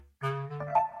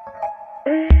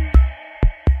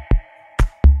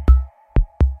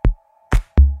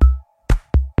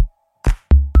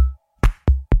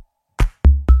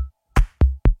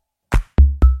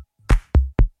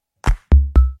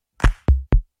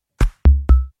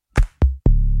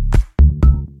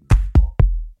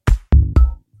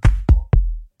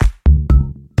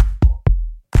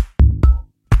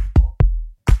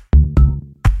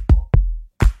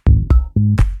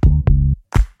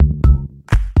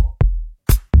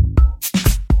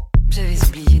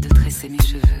tresser mes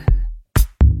cheveux.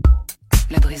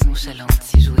 La brise nonchalante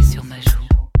s'y jouait sur ma joue.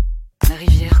 La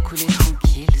rivière coulait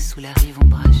tranquille sous la rive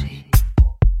ombragée.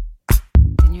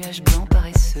 Des nuages blancs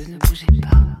paresseux ne bougeaient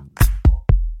pas.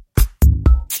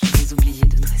 J'avais oublié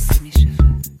de tresser mes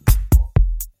cheveux.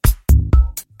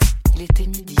 Il était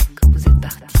midi quand vous êtes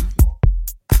partis.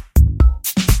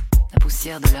 La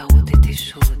poussière de la route était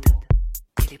chaude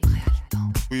et les prés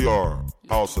haletants. We are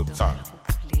House of Time.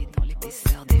 Dans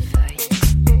l'épaisseur des feuilles.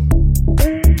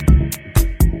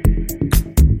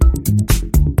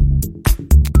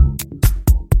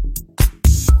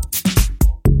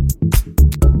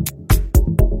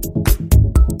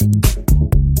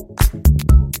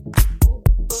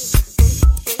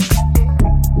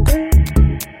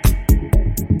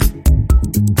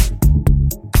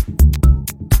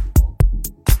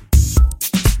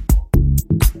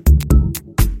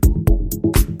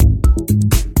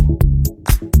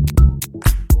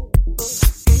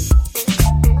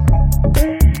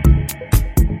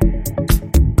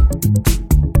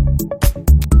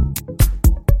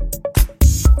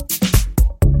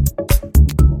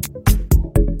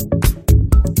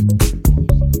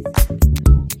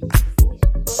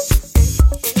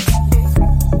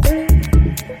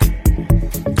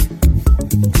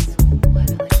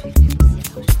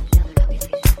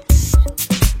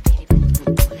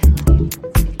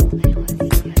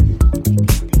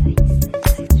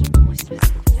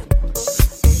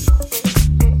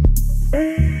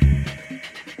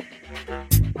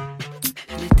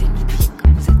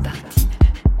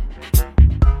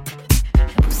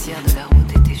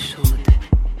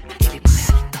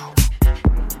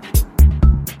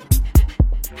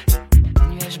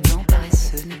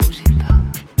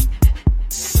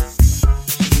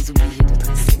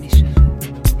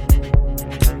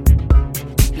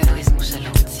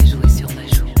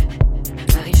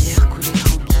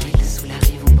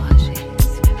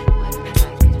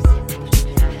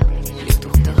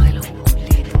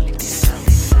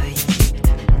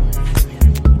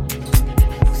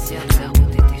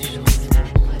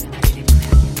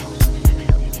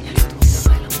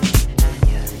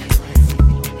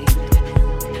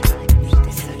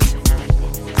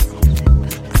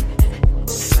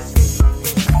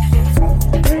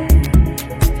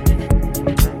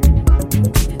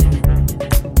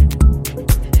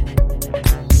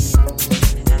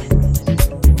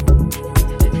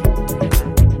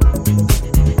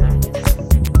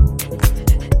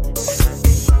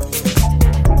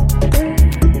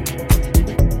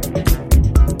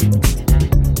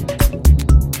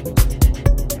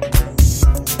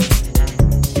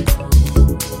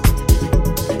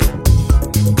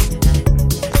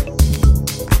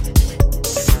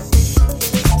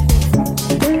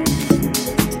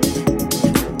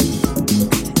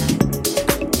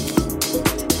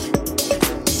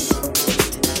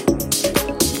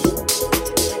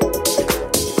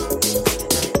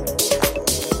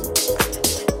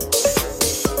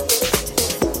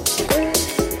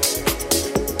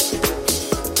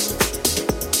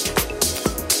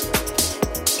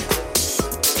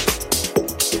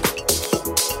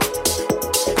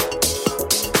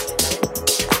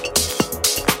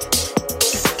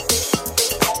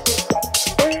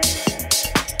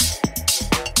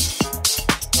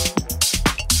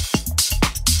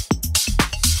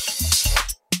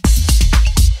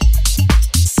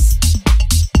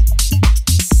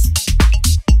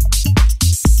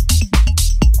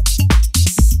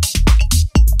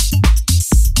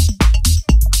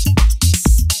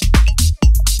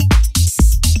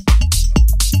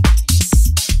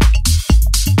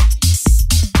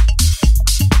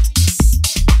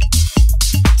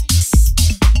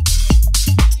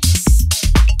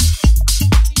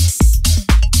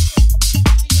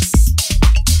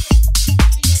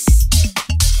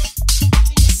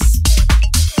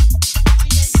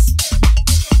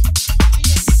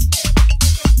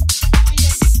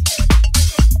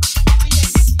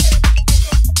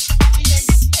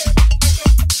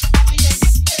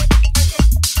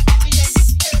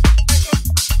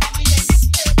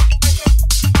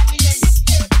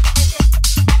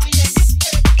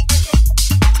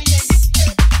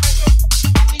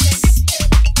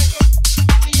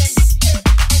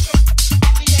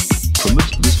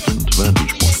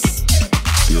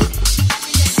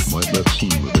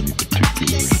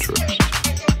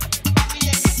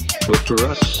 For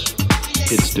us,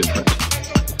 it's different.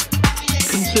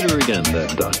 Consider again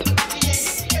that dot.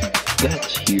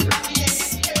 That's here.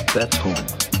 That's home.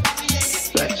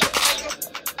 That's us.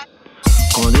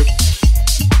 On it,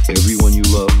 everyone you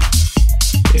love,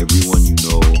 everyone you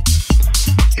know,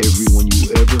 everyone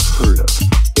you ever heard of,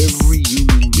 every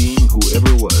human being who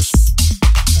ever was,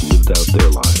 lived out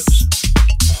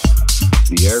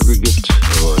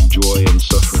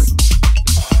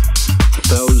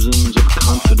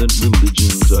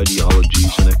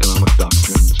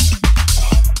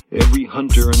Every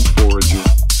hunter and forager,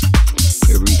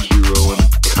 every hero and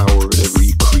coward,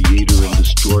 every creator and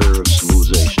destroyer of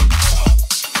civilization,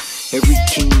 every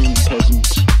king and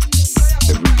peasant,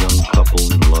 every young couple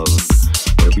in love,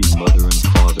 every mother and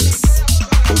father,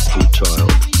 hopeful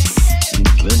child,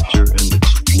 inventor and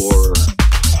explorer,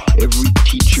 every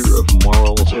teacher of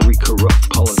morals, every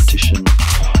corrupt politician,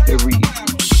 every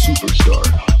superstar,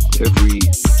 every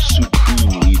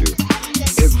supreme leader,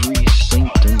 every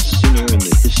saint and sinner in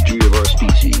the history of our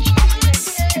species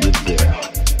lived there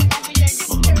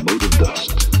on the mote of dust,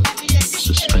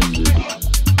 suspended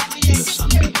in a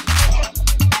sunbeam.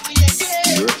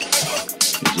 The Earth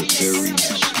is a very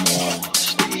small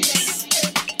stage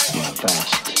in a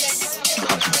vast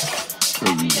cosmic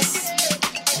arena.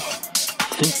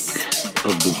 Think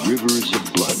of the rivers of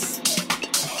blood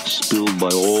spilled by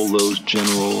all those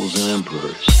generals and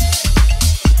emperors,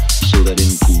 so that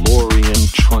in glory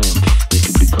and triumph they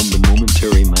could become the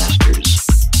momentary masters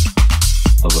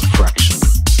of a fraction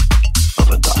of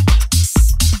a dot.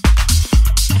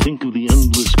 Think of the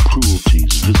endless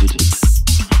cruelties visited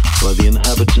by the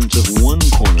inhabitants of one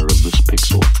corner of this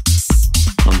pixel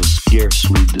on the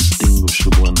scarcely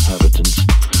distinguishable inhabitants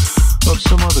of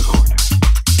some other corner.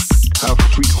 How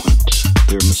frequent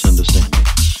their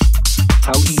misunderstandings,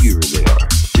 how eager they are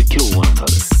to kill one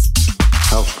another,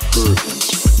 how fervent.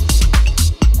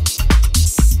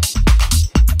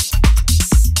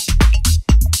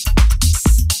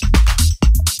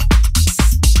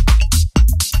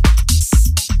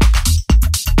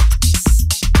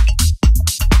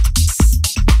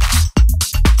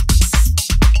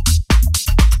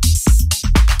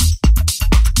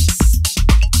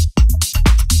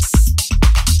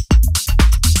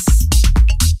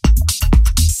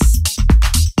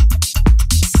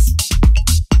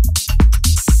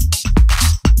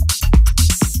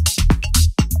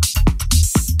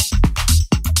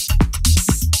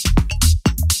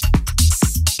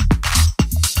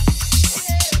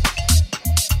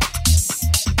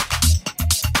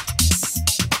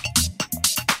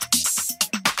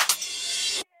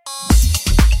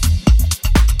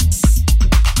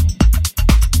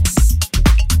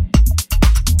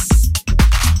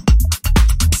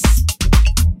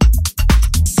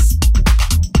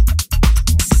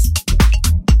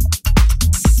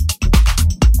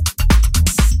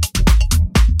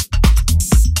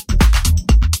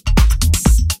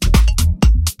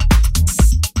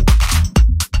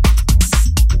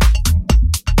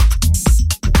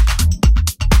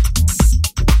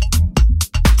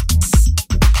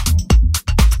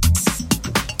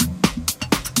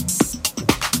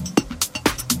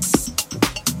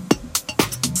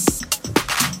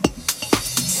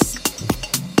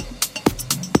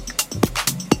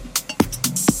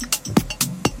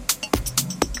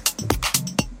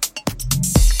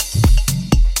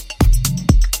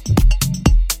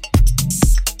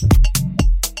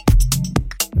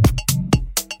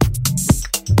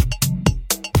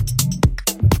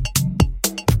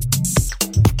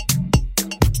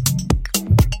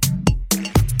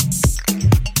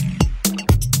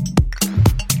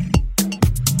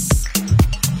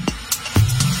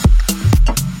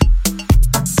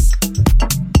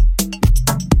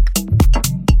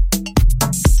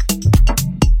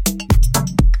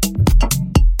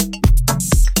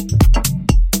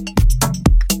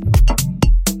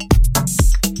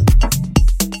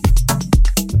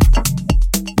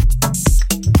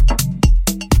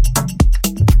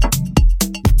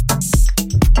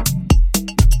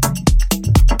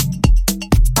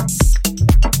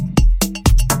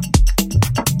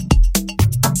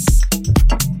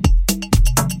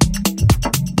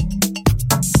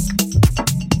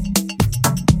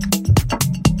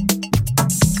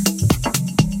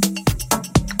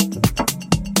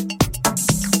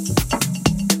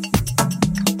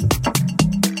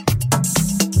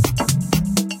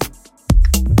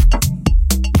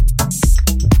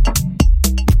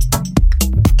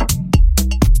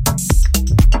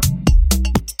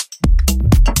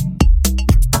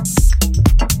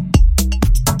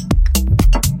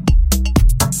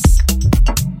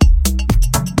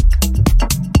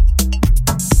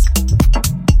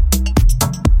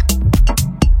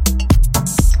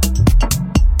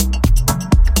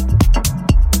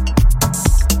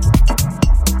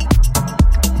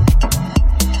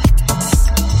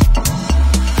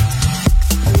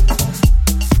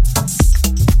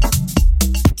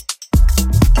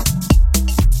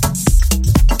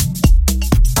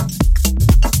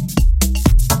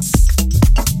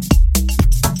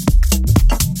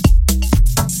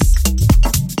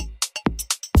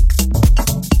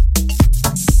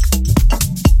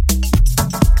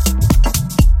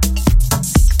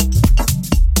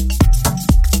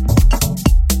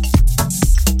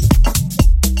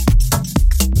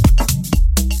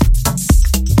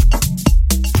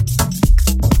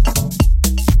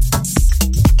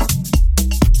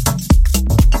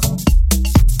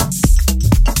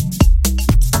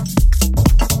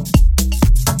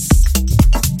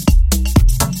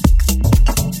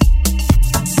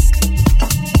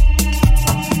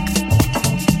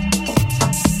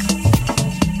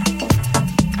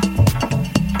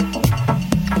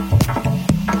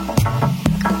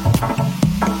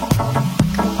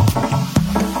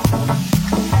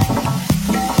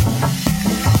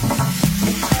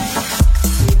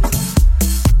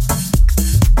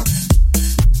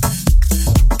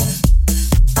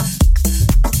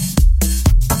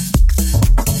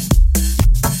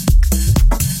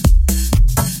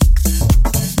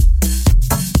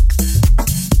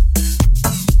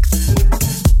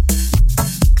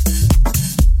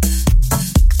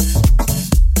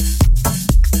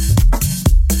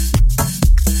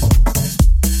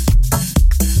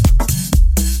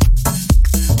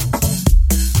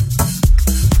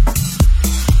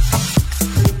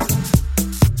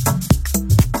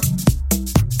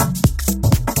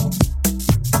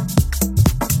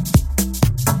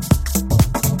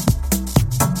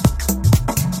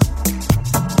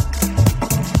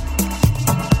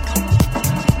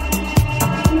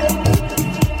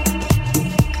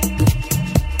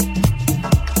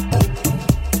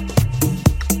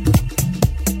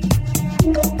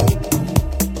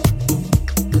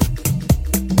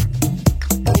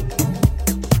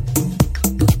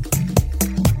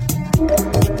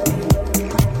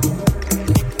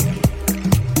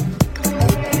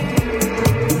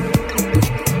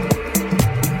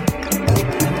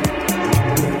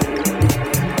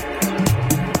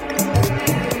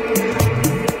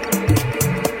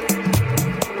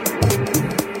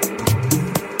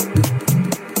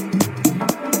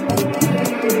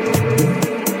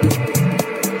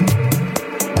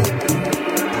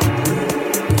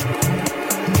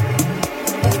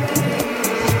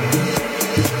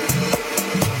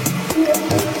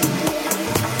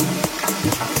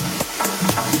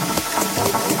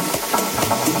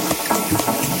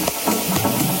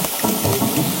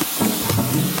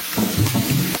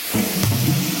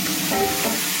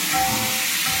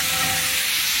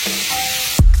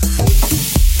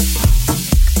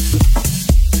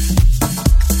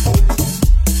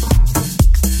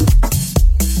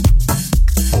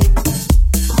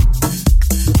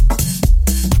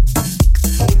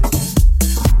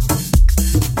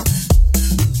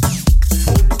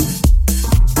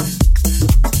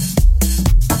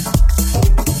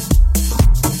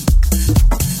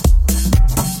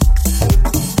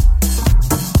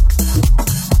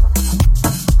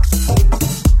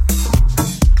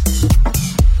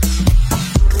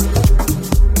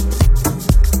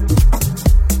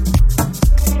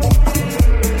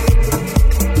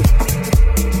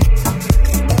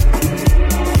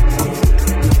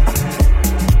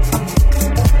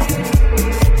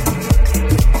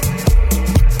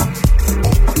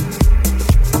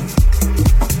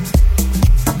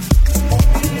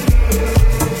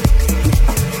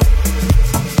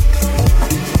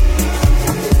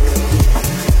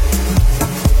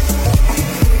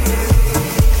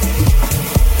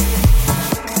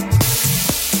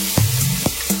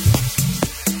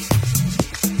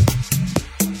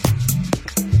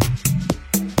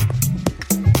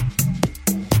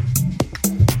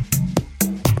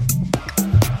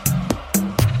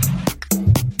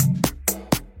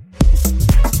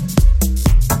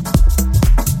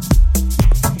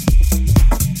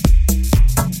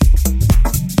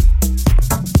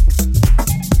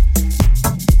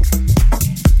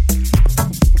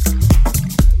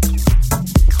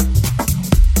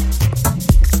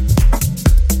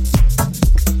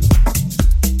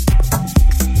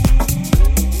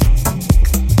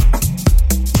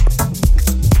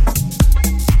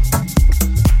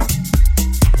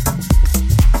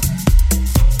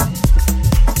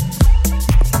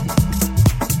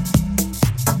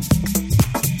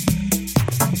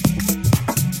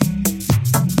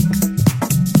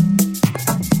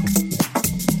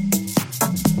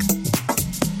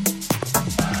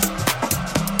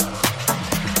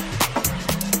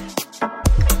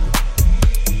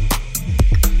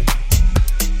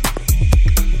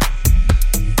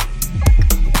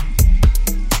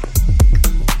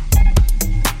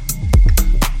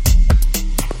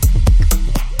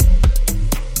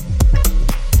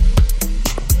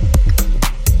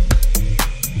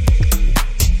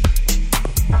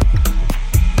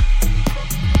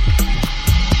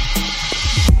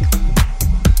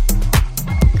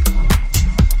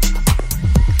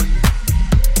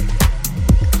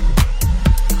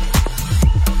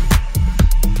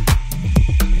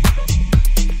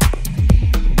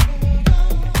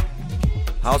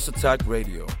 Attack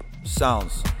Radio,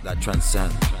 sounds that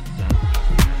transcend.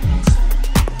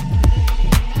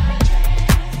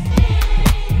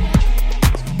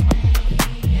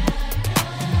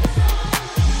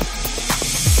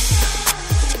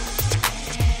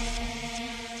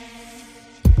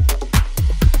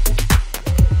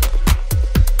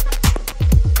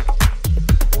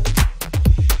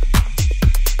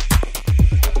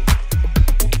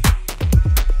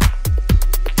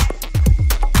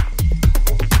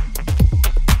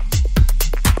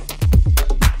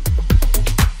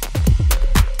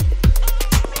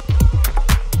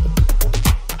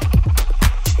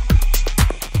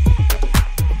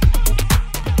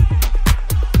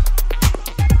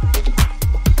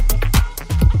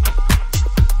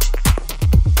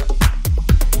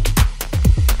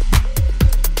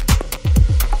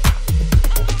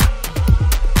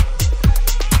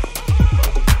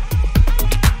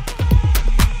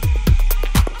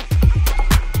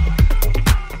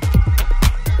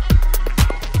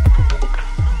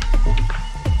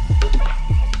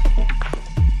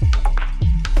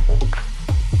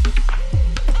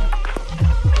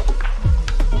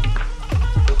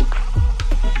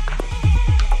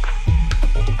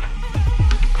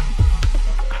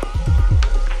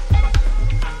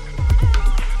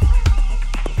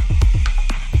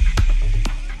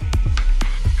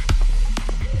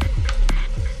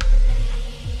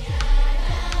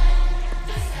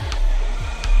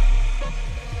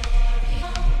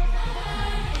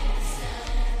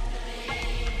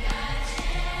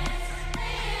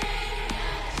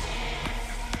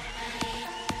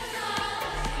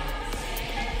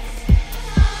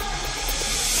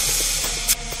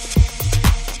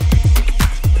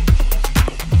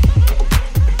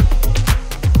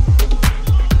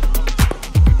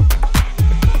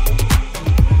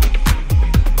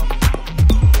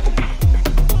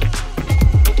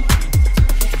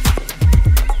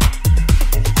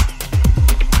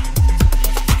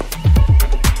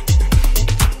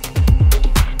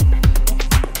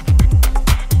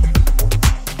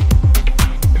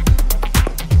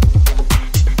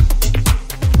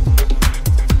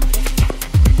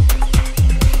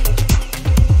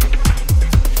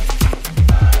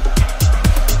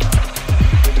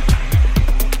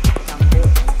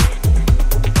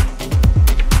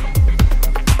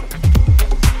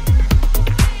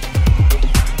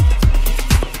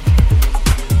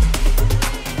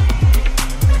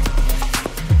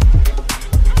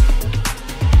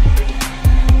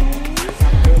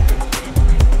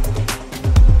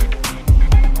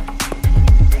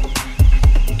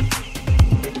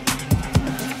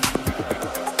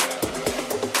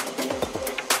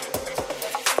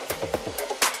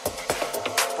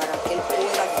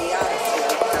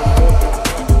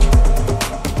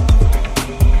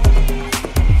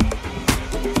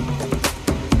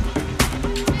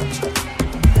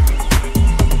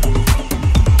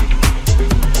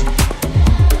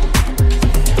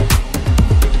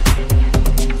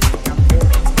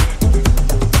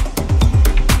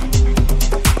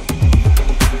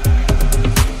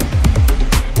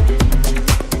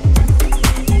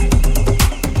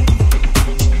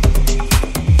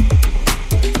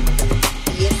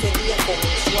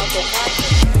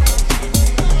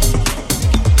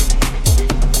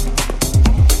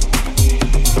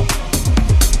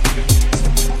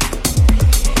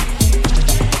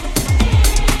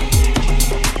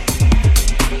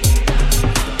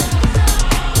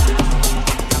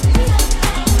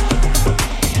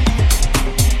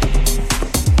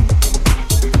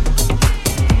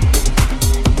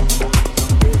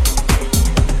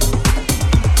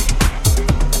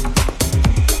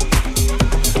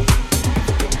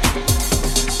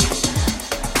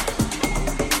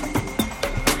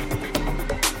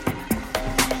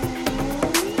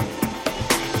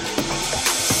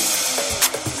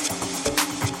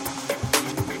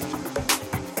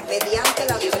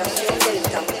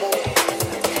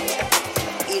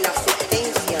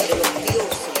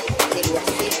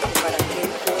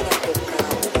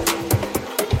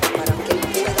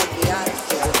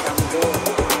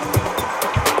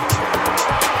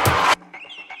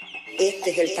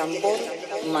 el tambor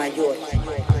mayor.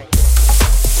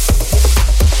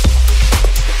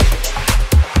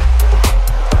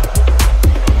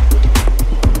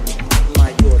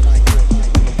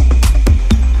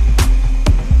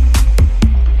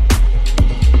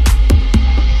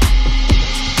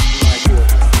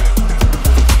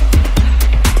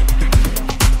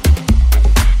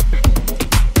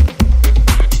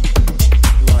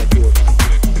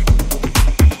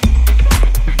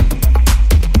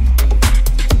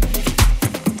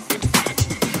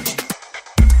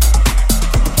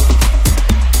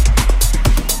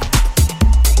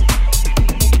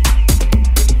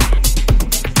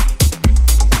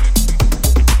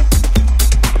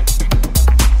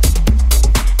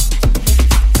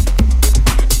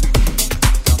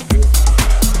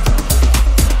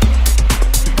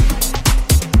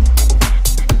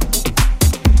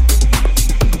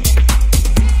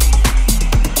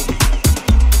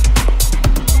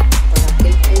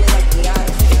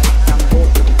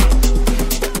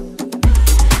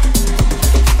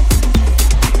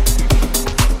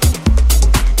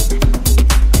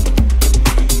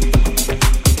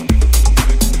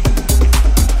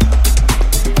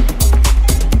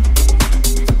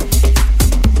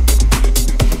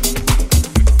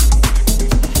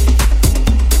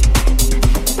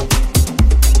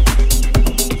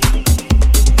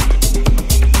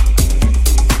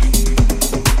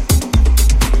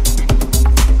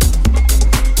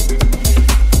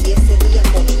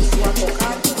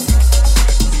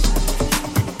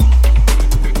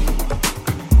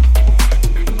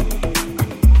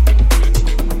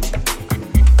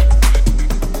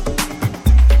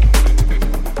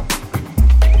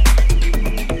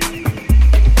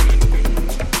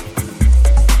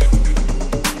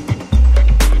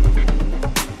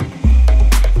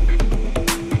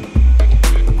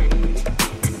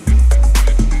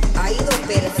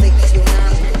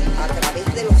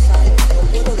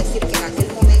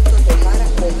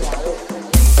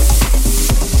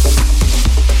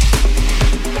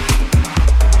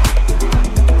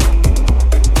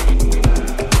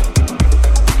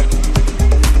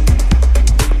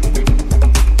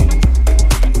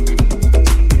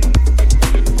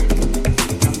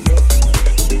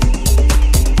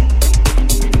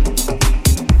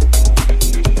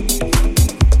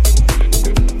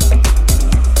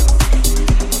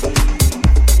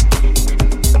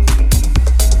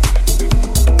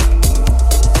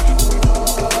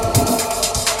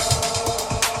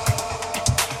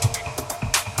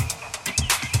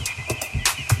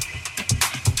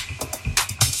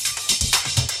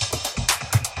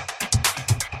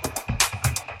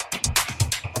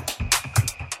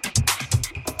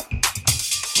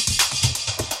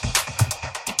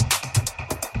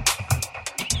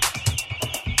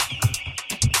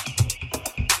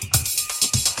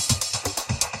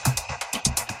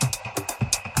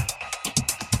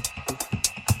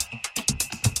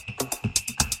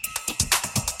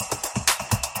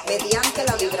 mediante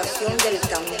la vibración del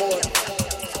tambor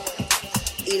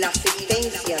y la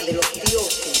asistencia de los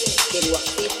dioses que lo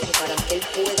asisten para que él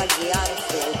pueda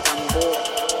guiarse al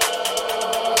tambor.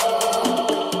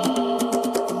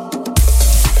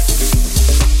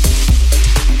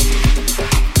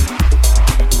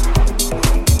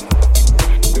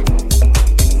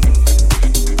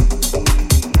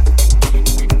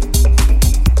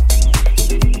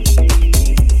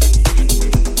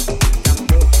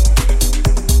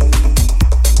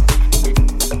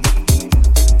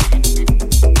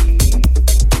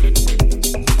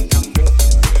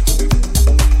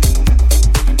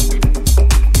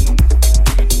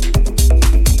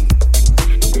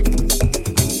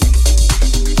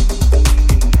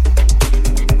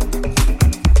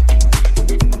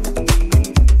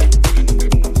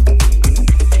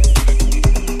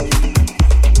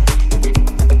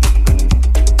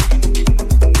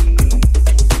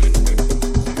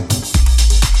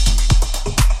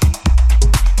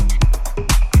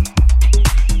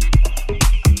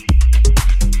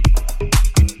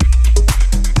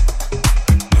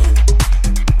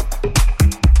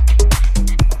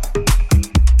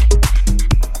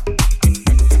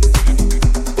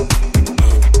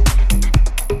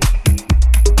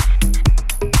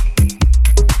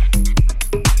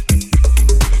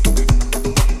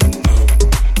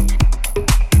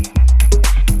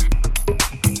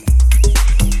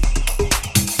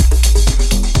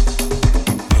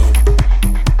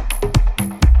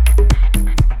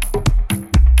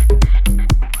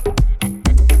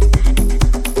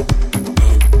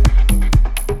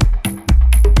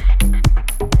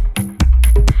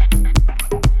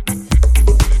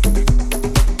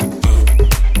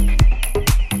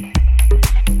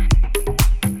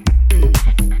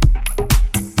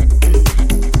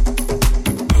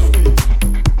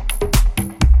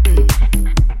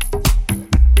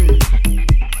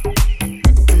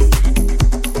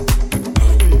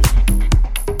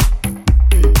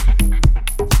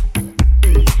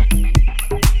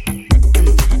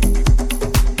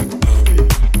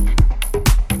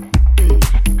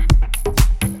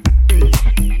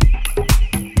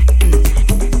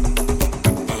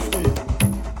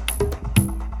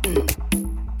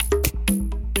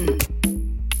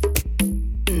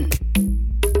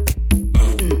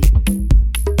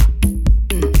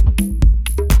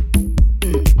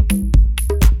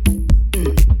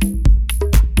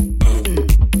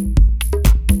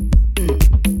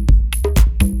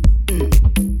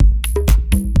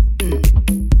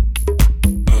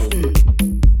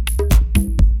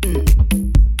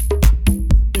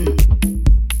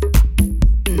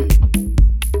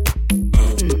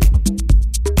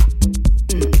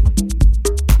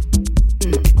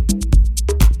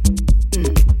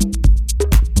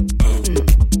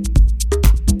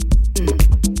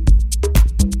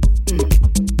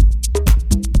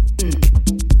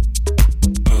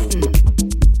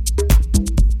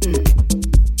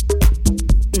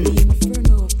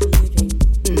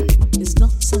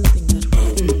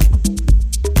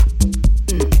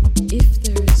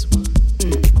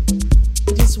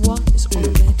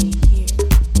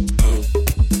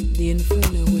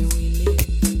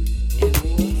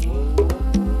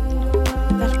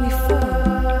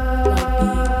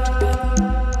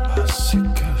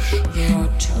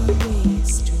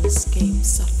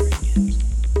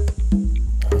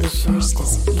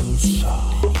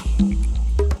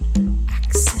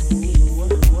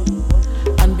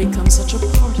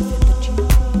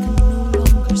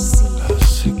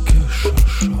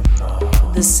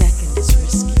 The second is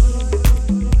risky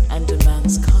and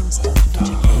demands constant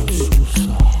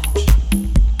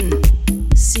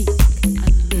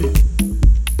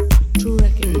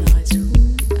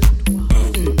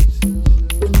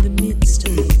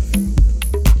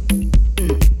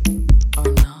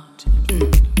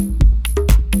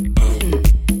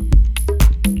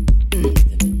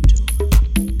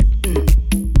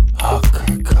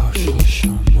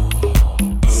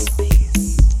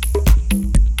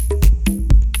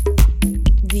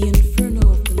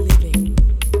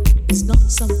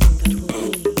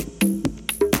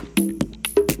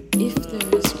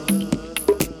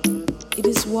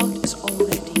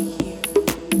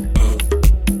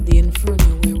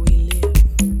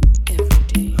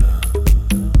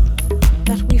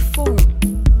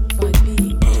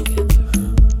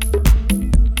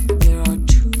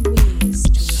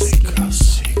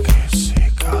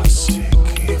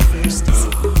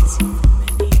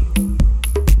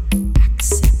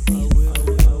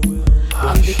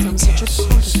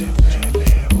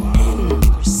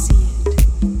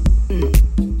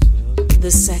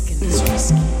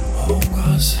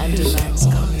vigilance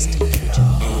and apprehension.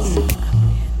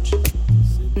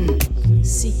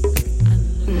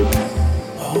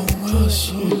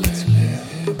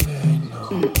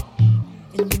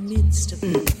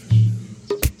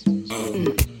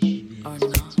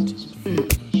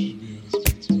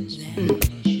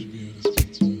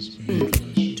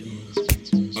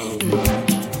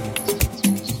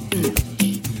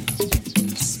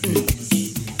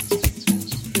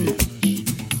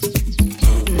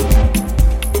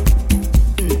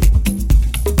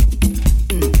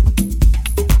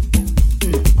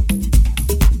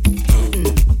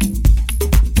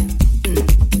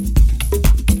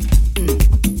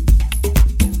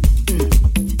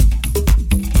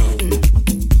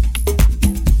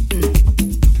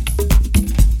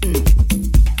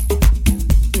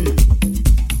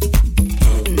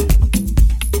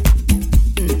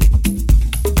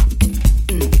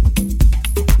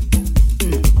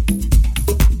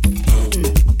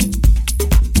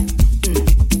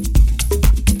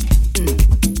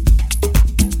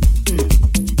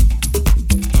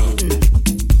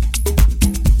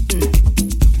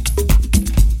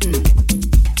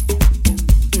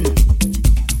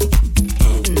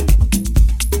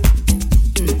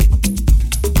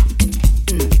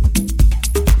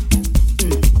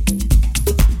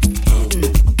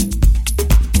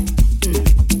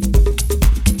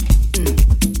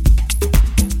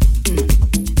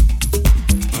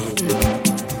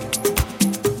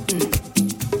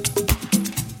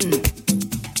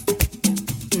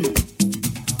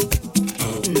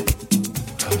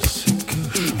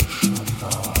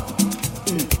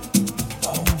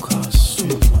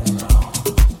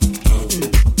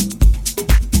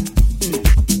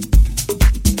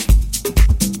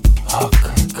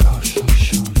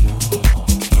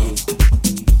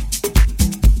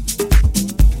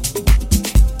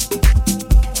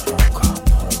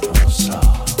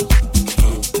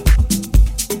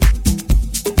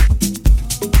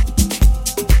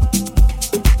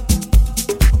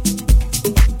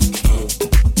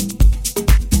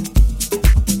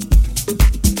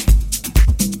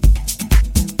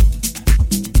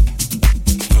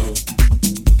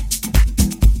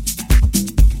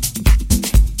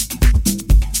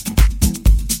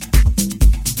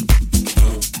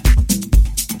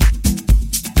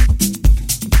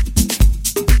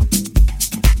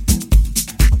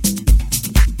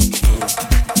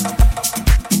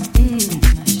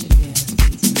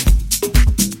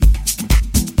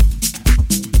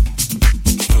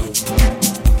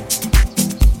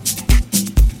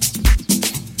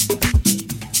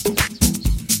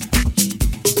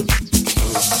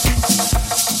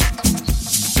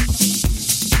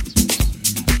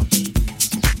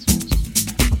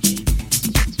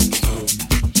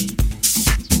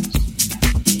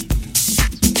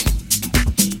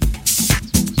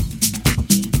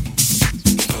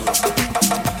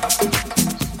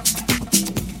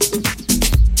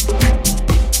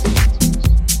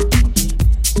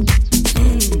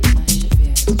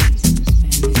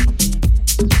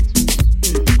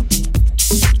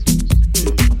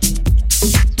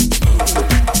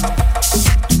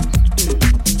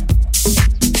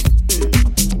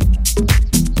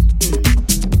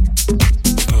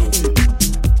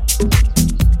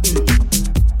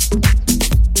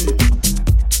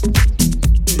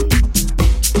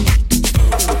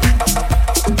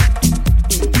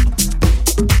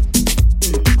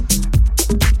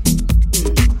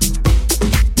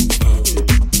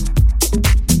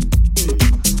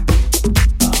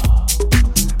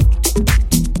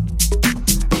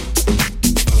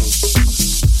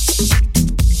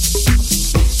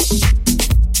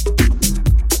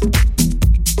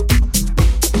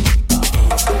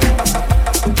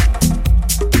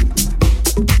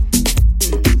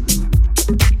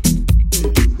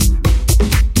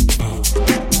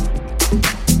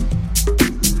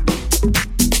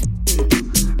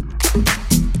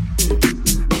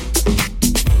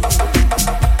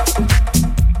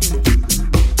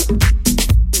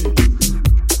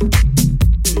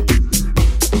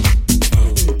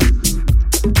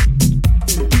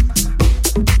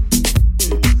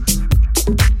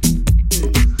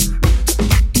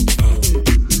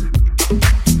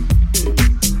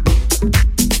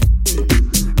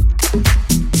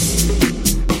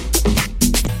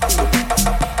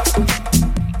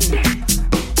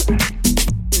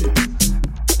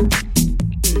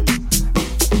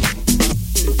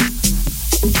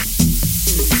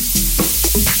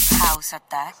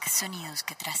 Attack, sonidos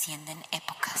que trascienden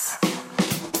épocas.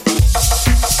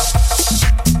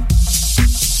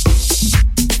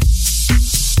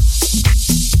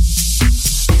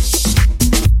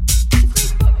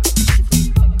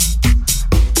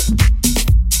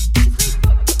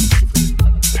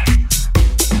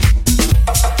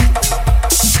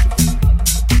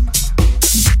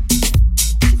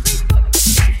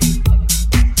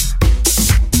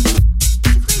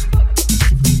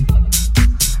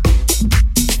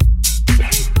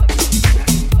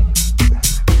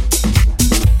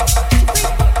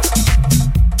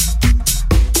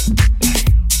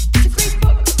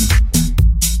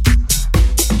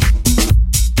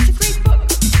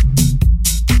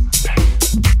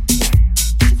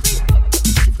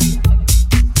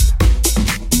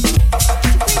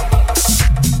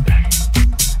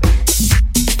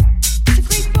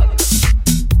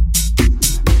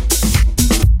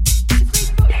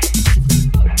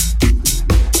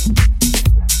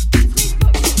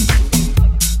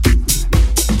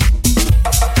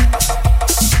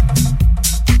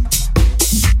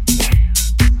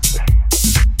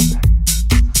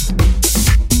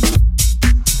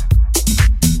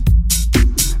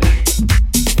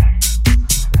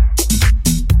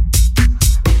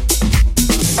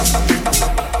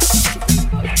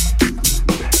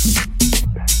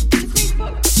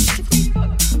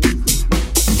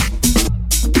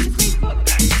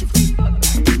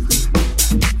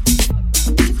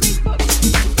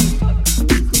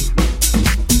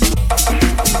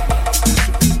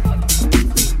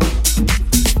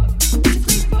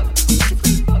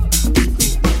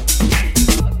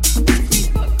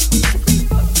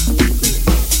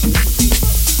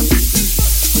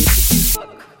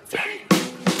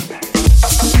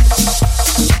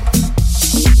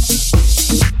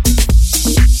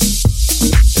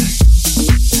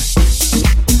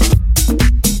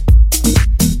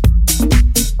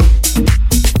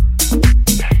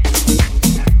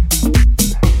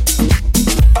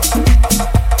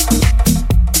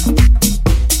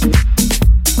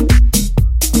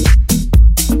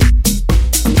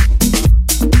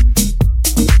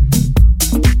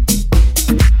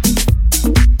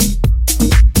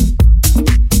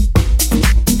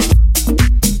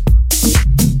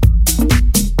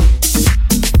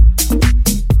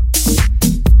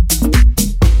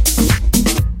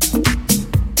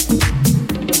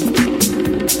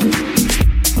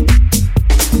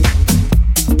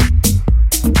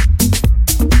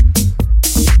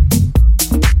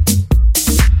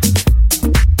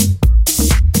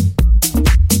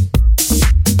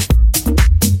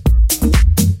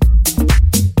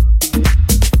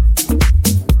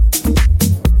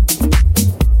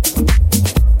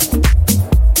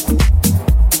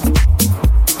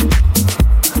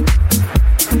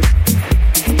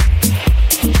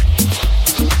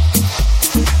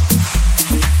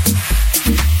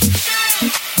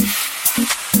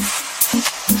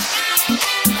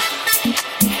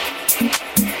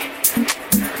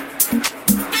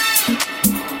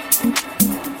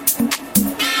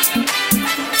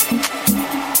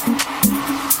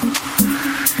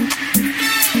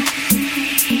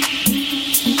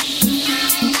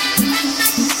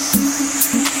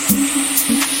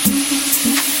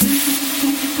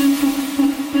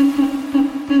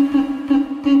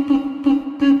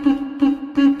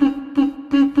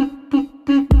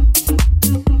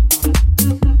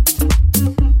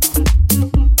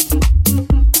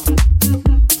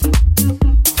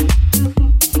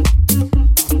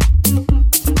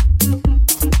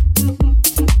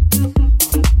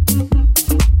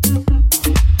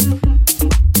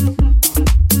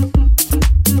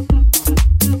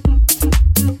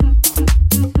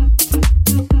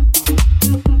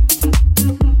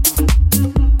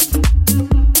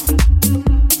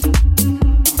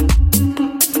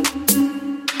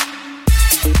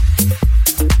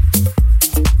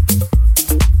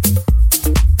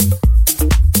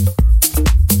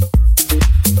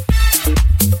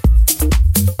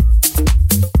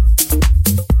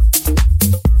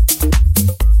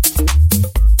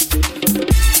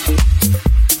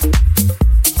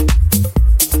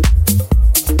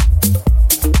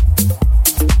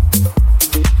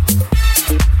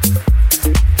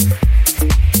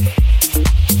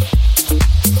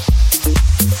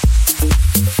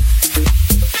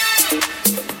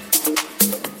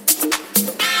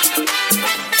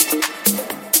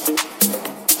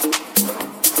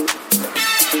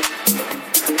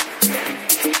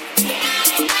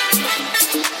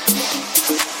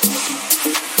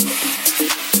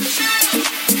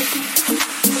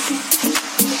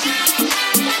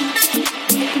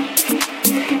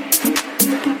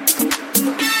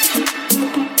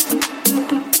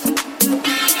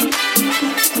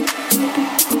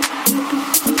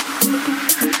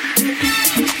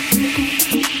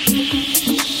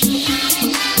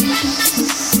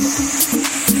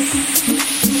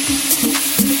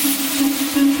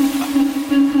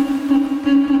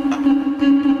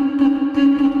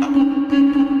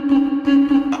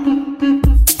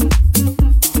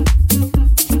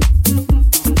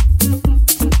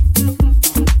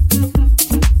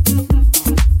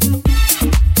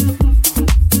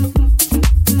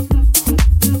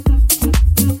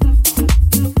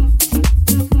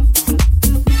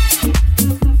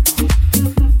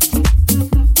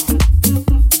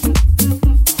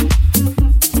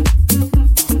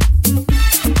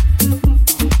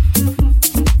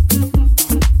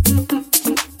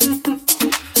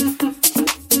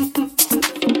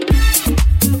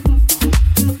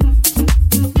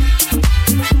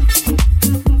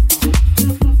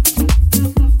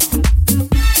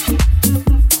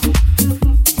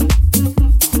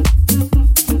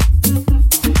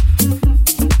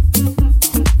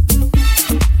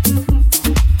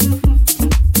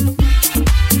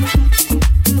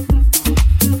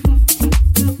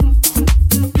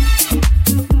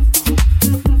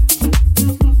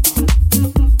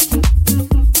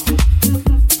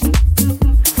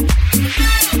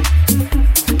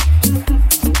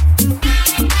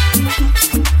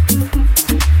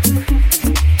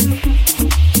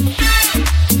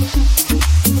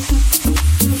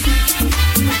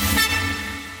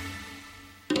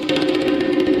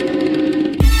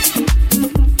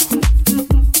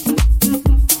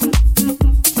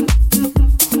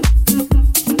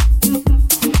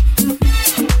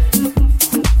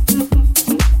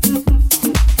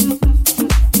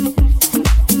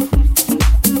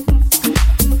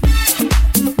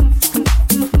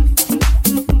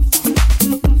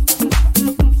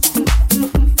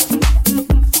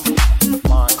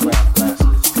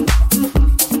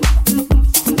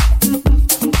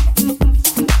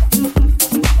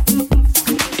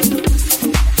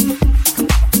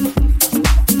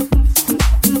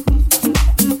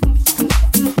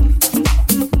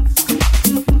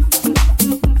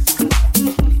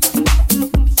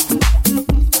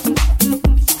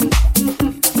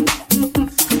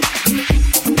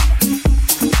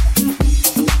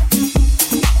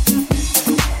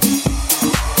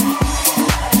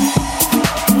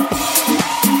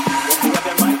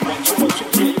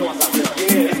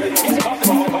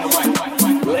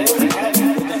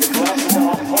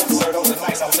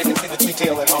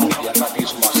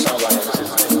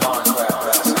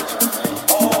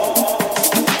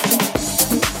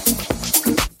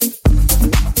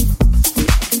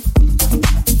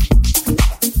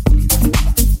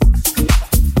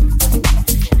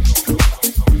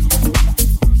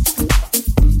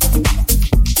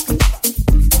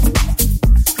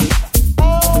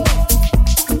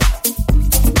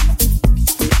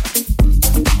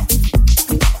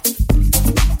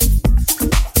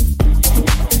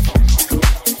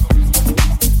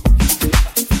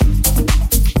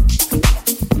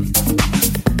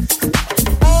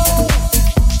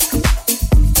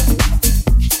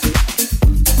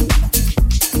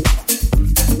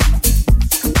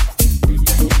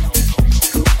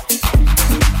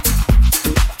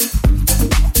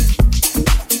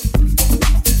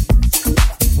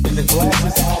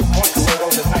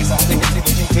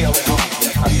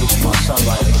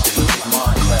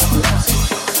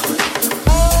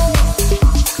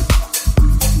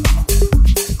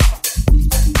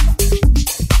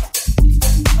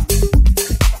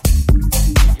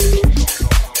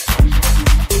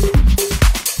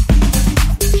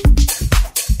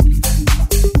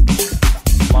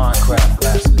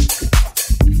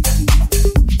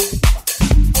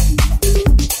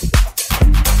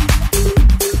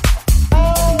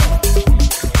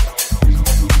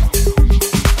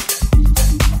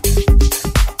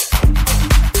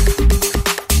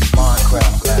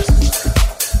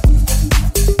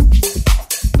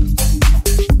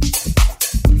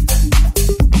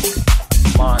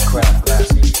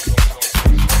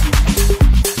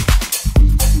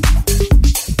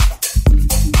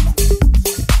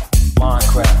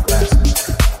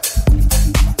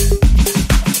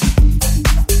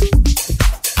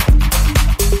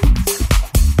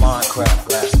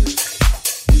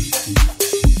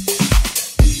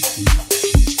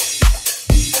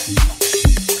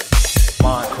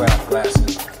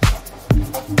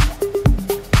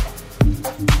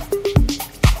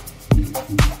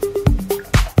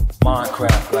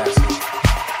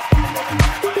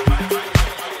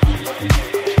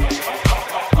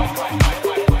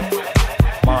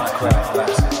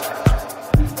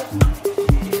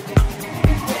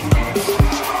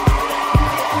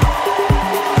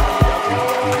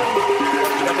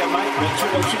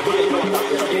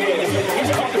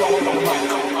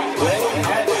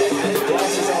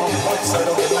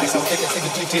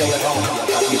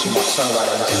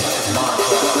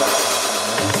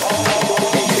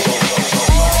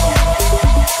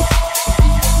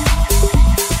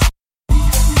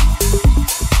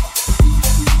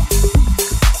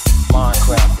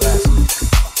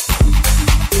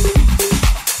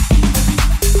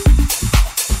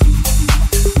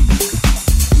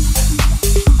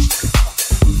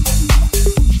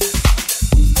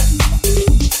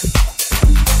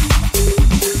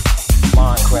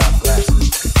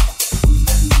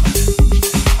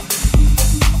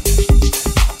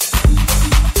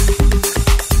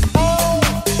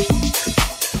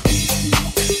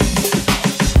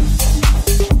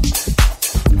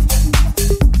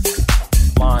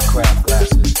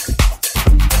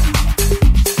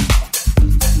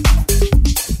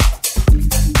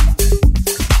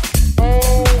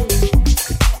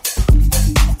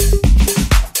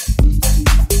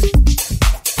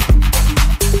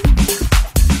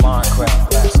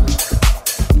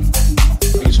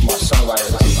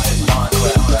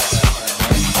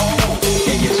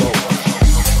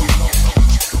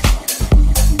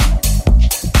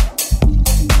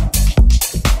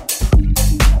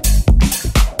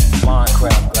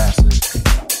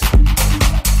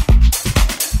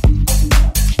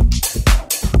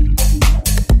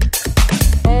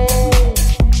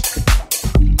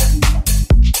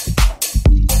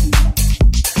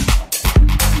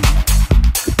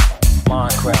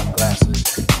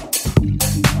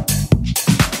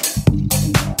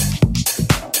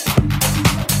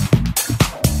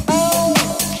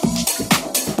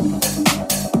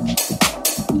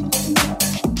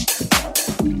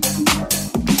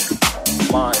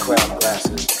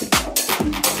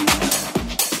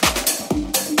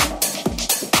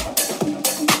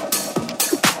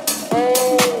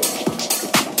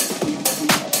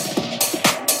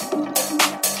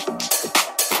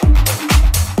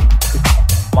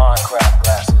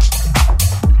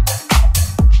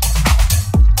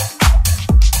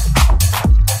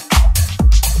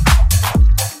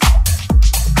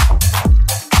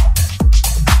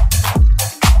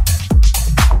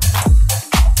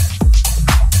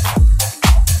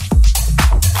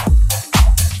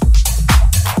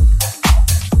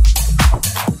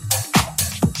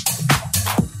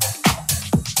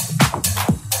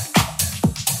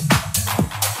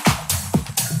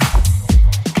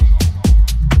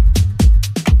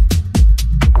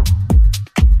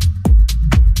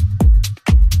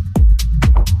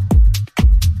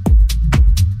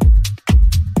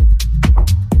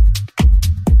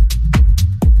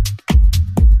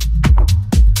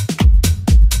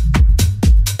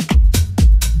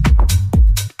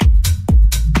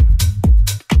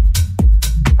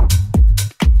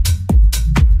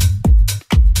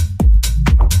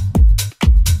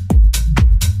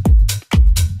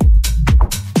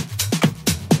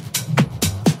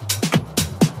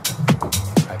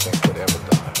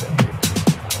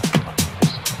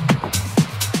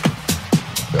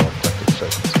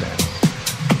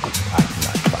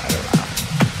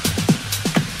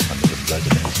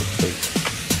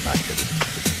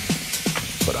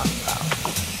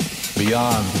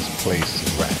 Beyond this place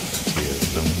of wrath,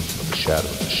 tears looms with the shadow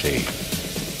of the shade.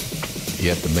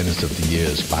 Yet the menace of the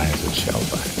years finds its shell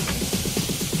back,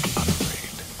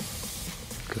 unafraid.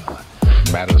 God,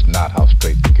 matters not how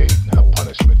straight the gate and how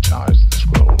punishment charged the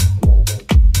scroll.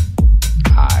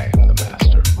 I am the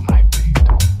master of my fate.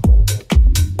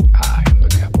 I am the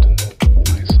captain of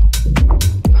my soul.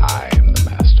 I am the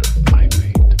master of my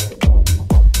fate.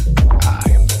 I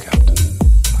am the captain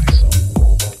of my soul.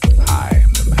 I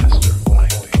am the master of my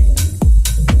fate.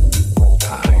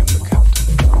 I am the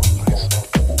captain of my soul.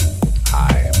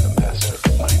 I am the master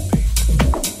of my fate.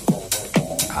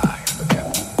 I am the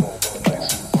captain of my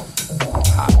soul.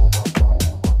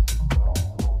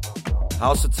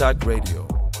 House Attack Radio.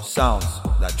 Sounds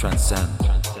that transcend.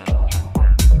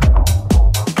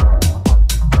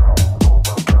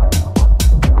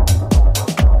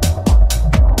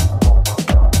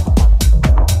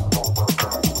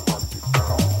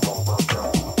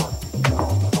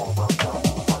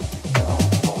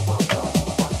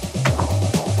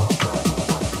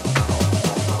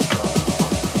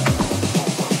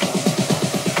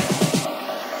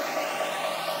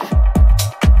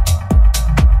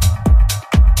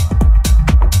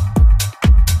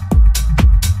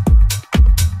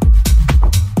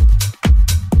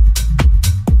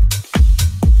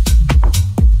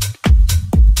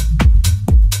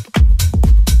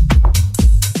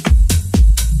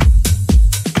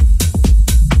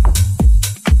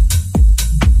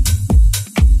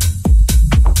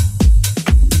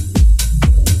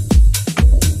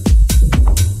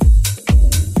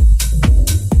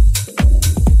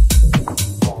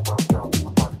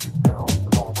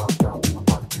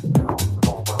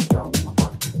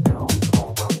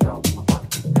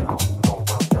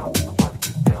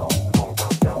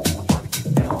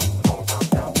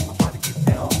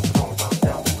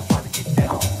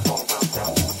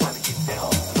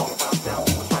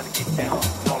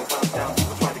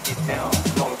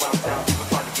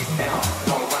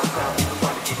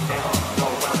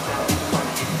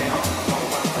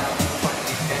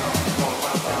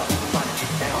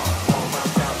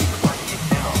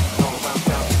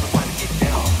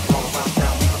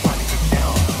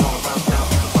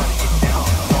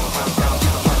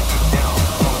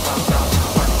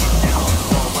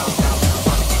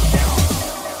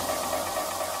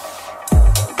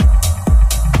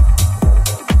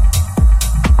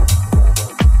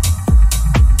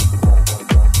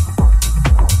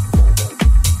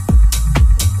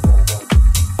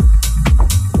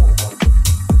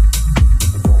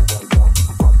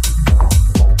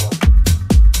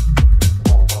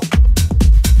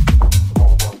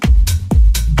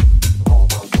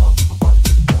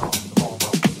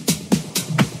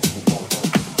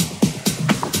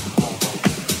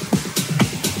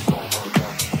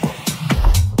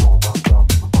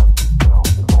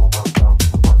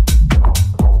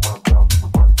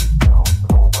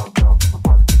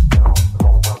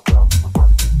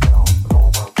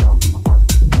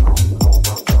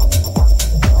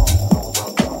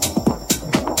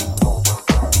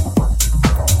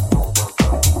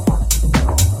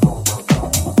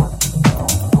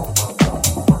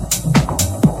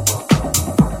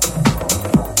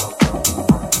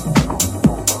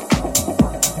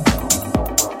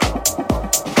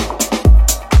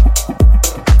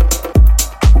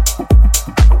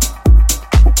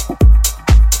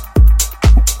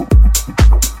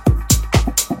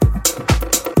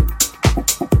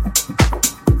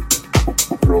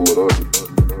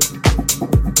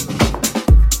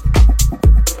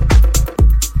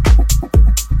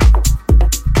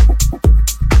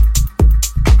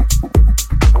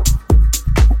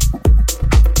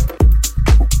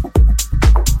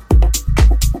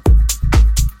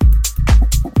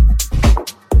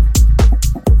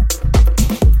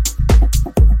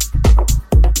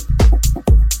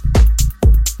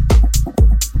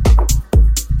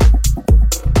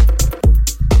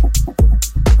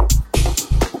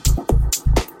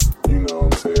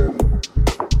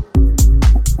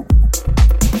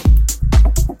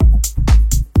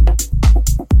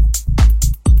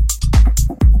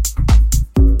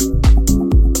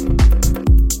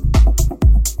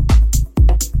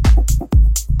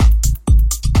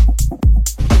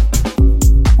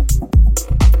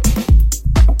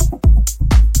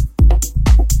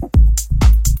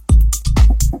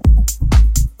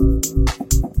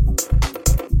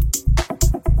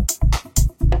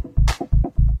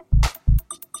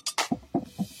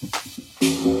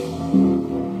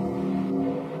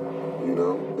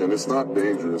 not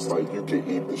dangerous. Like, you can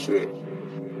eat the shit.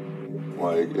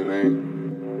 Like, it ain't.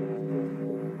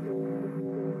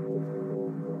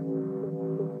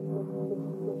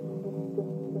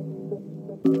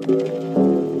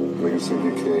 Niggas think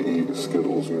you can't eat the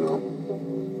Skittles, you know?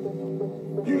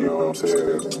 You know what I'm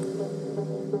saying?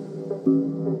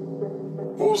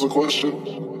 What was the question?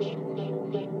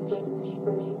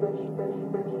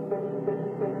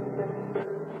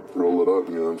 Roll it up,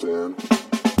 you know what I'm saying?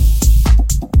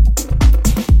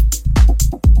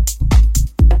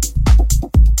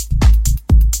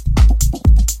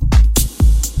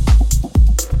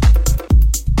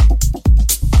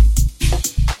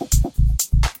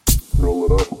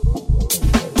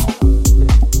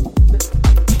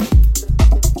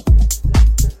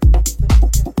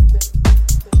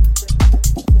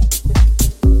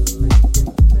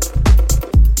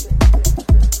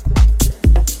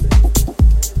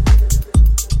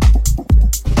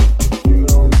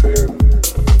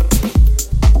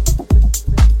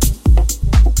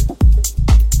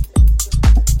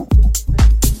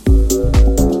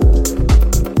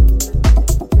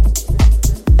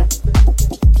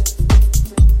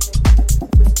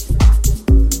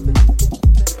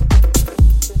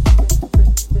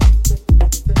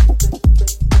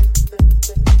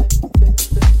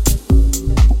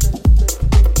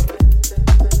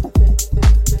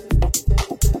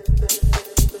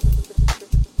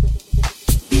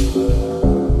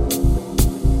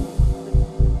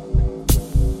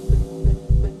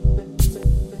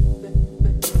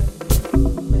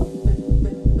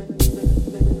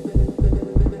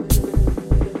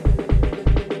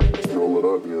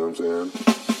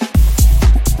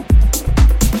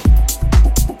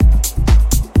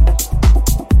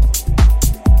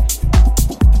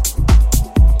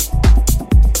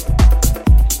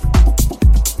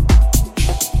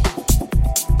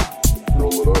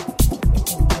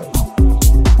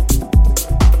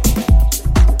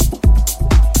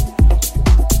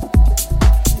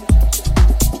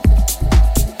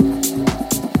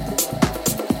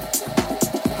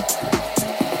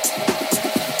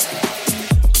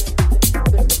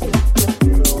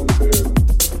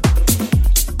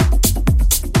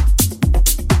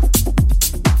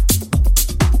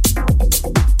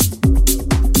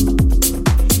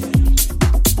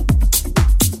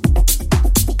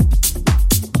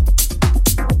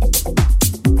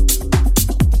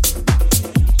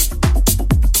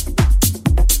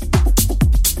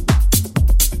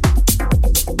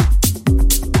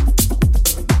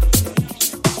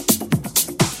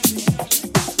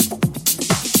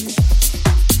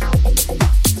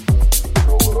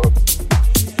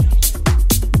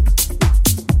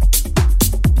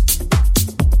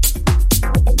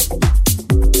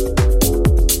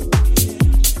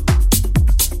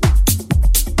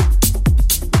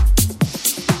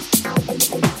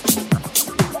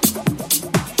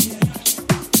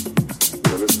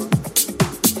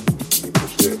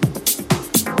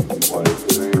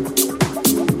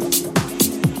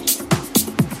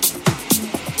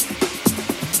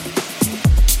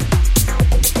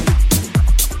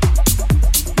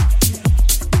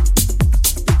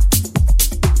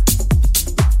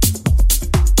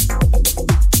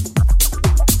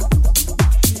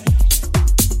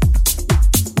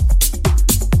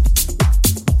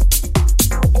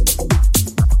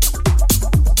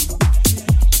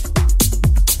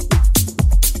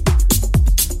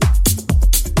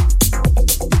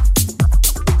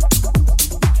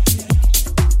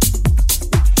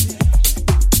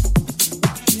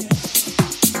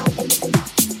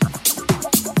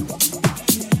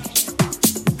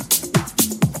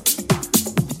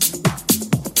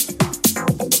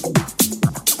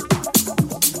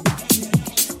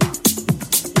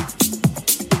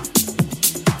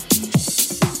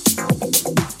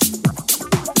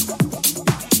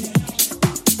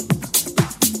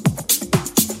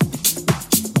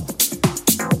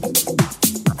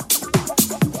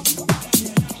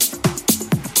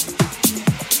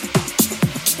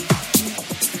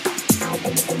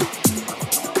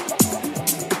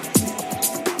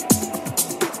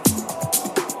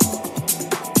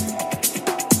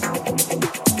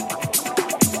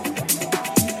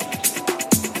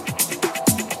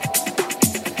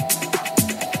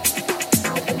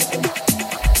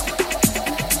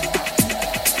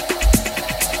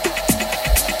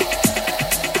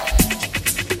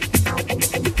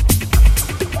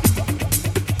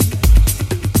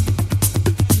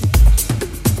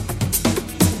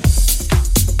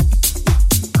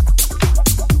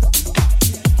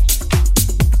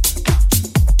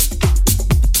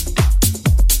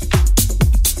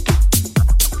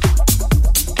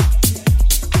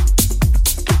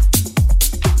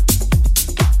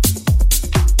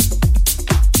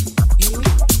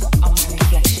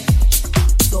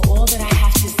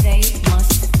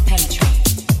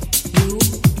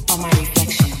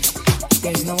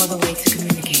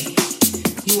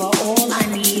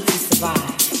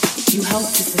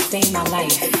 to sustain my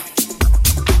life.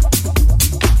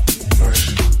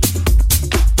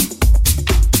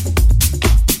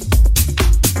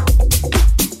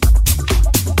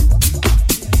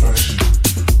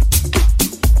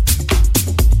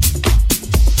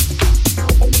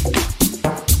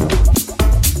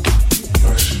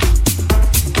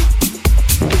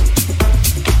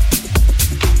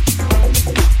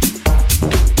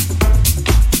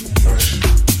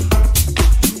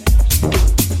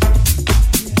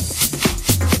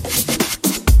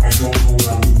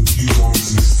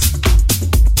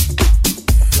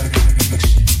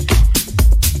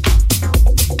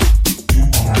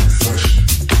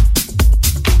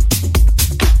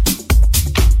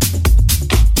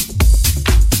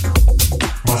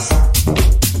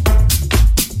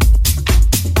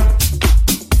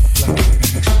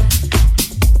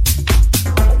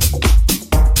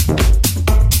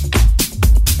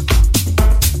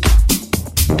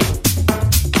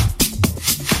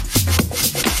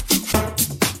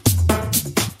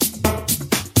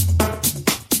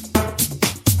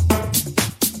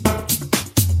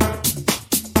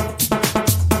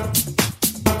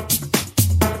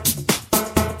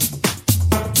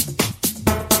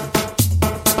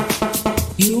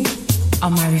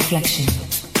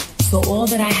 So all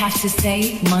that I have to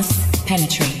say must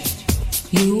penetrate.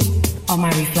 You are my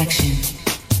reflection.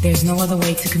 There's no other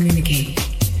way to communicate.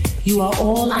 You are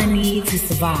all I need to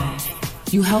survive.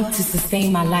 You help to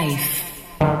sustain my life.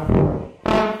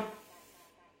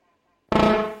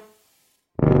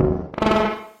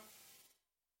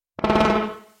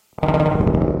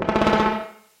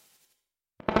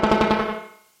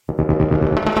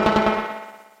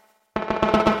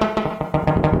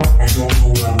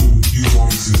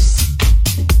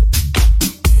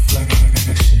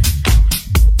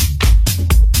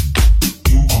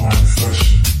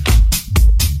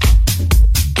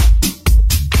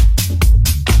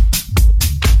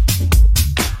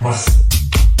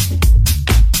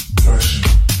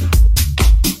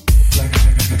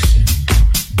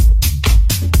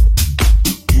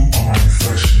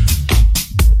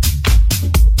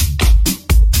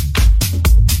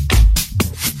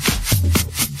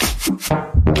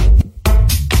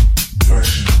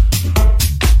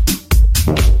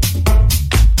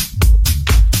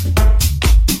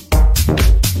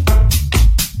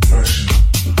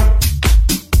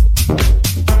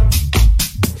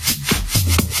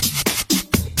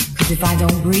 If I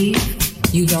don't breathe,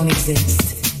 you don't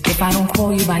exist. If I don't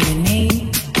call you by your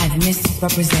name, I've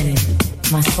misrepresented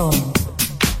my soul.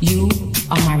 You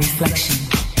are my reflection.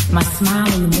 My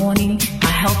smile in the morning, my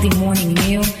healthy morning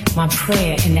meal, my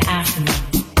prayer in the afternoon.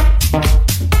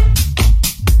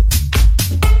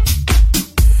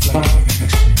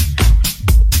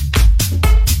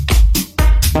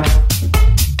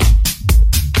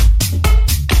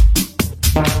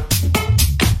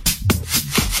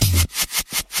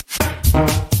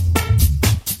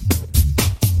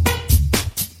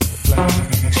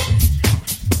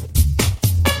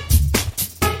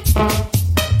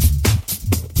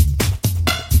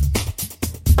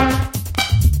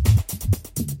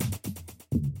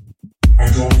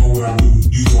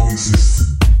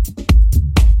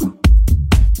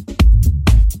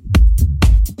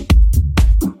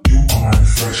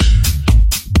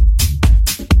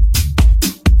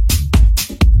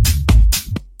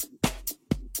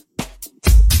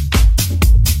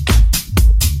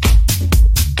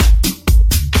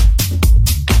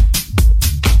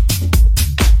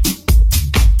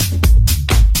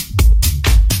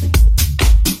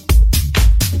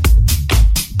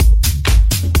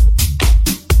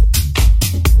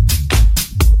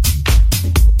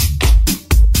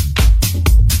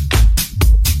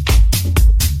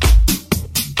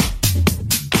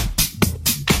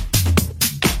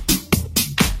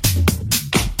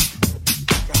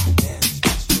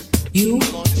 You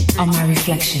are my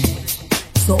reflection.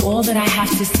 So all that I have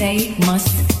to say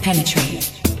must penetrate.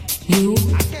 You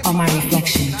are my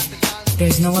reflection.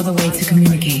 There's no other way to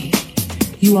communicate.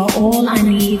 You are all I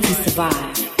need to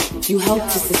survive. You help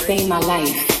to sustain my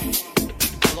life.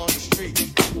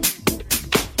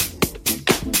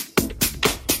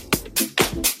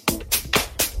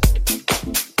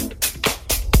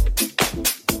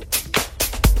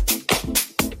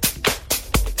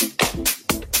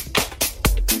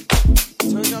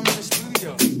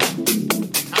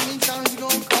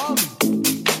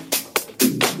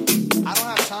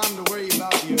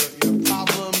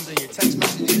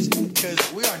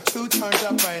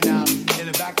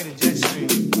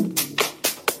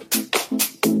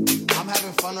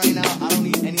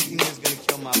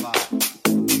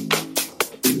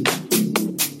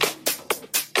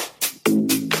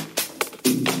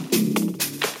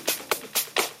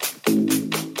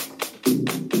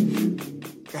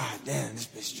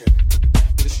 Street.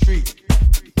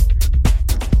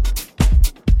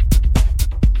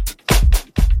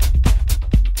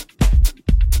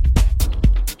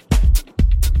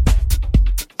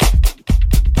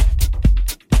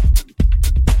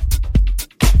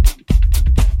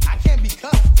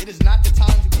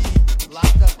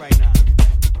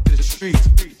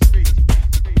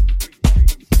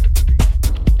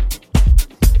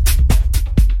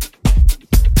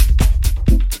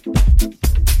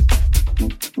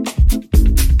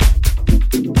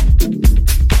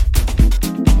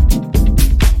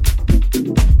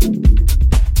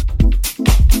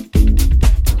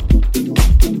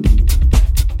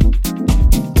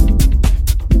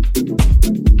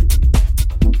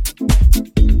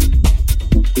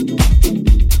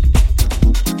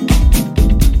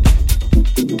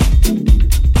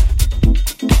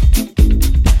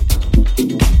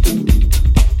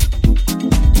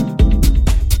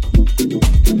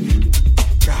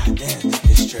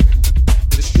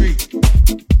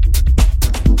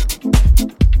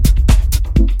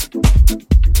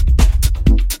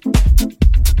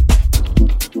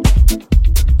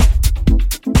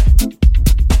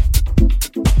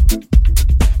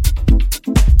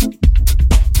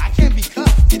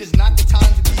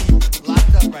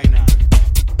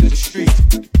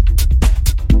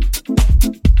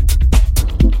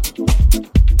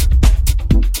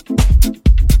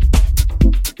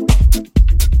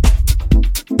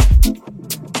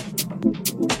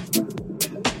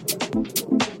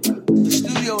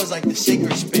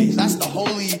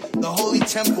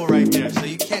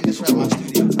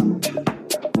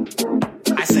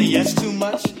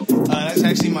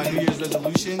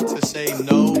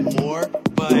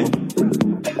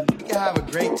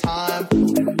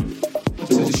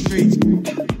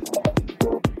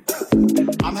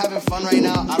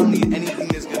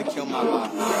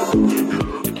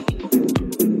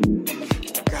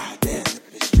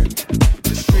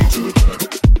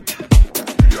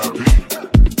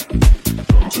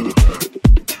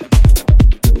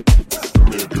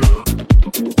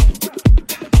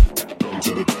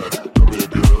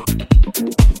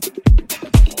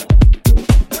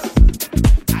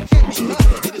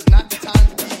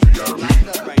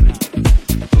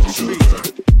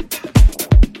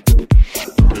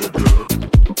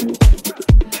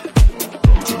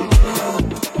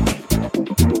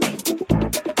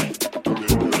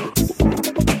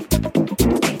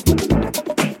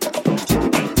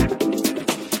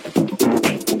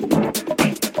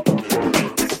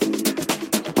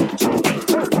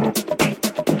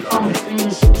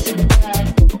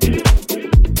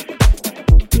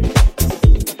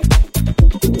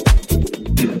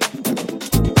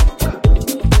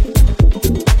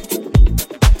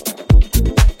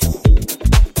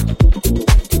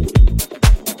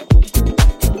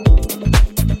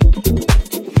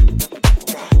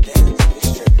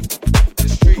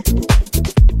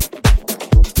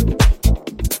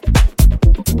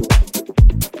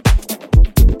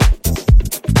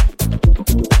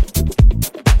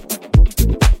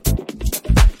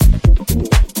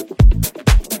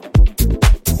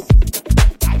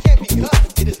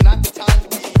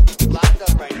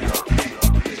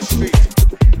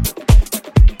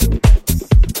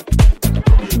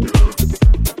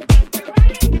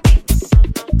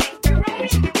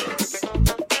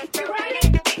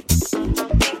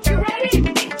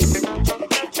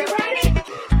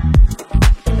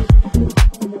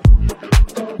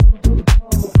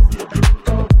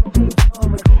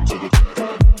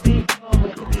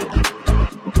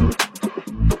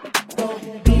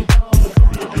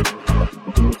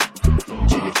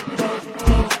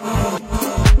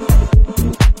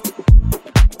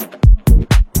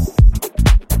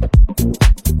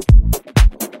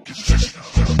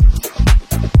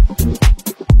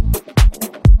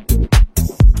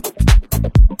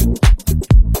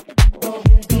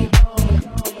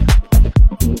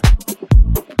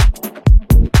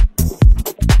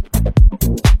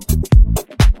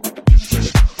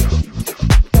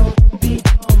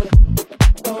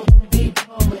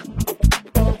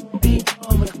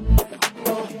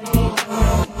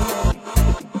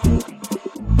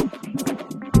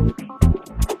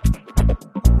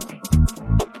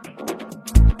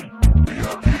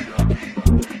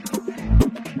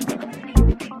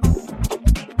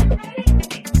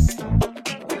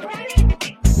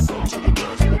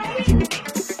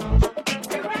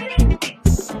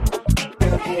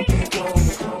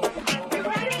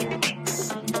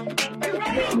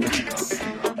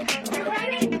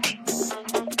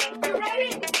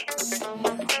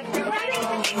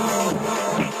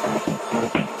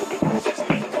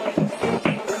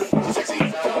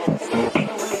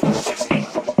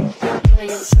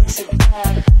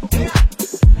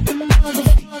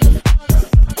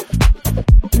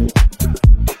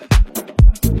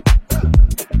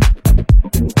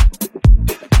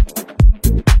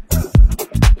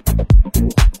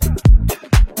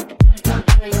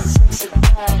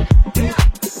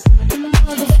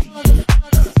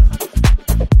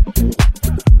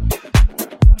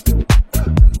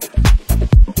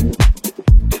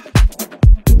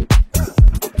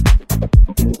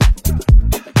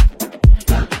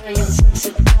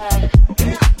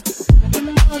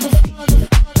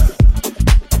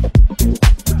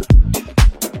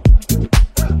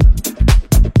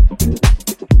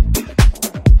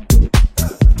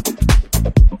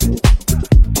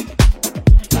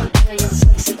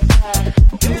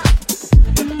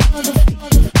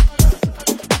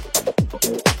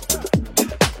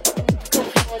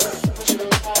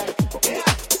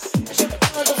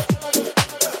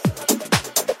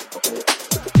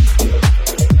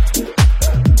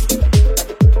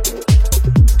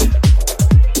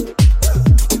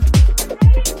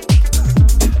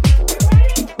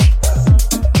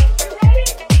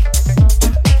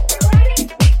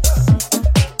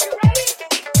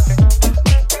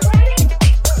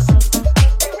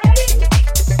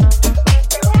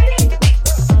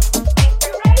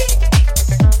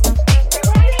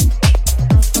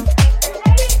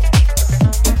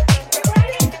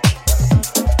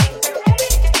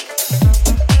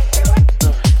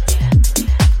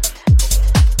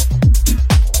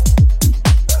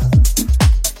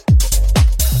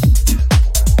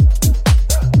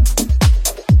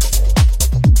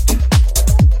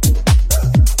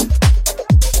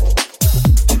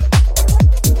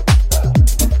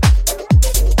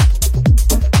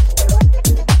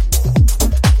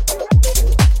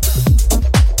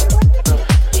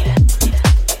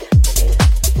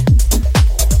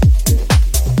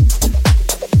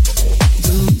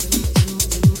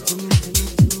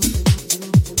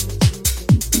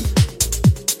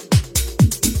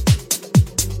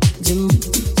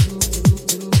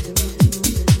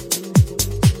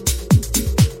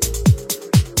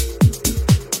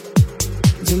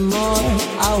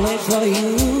 for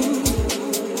you.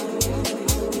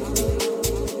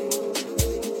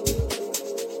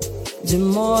 The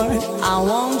more I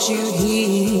want you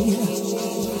here.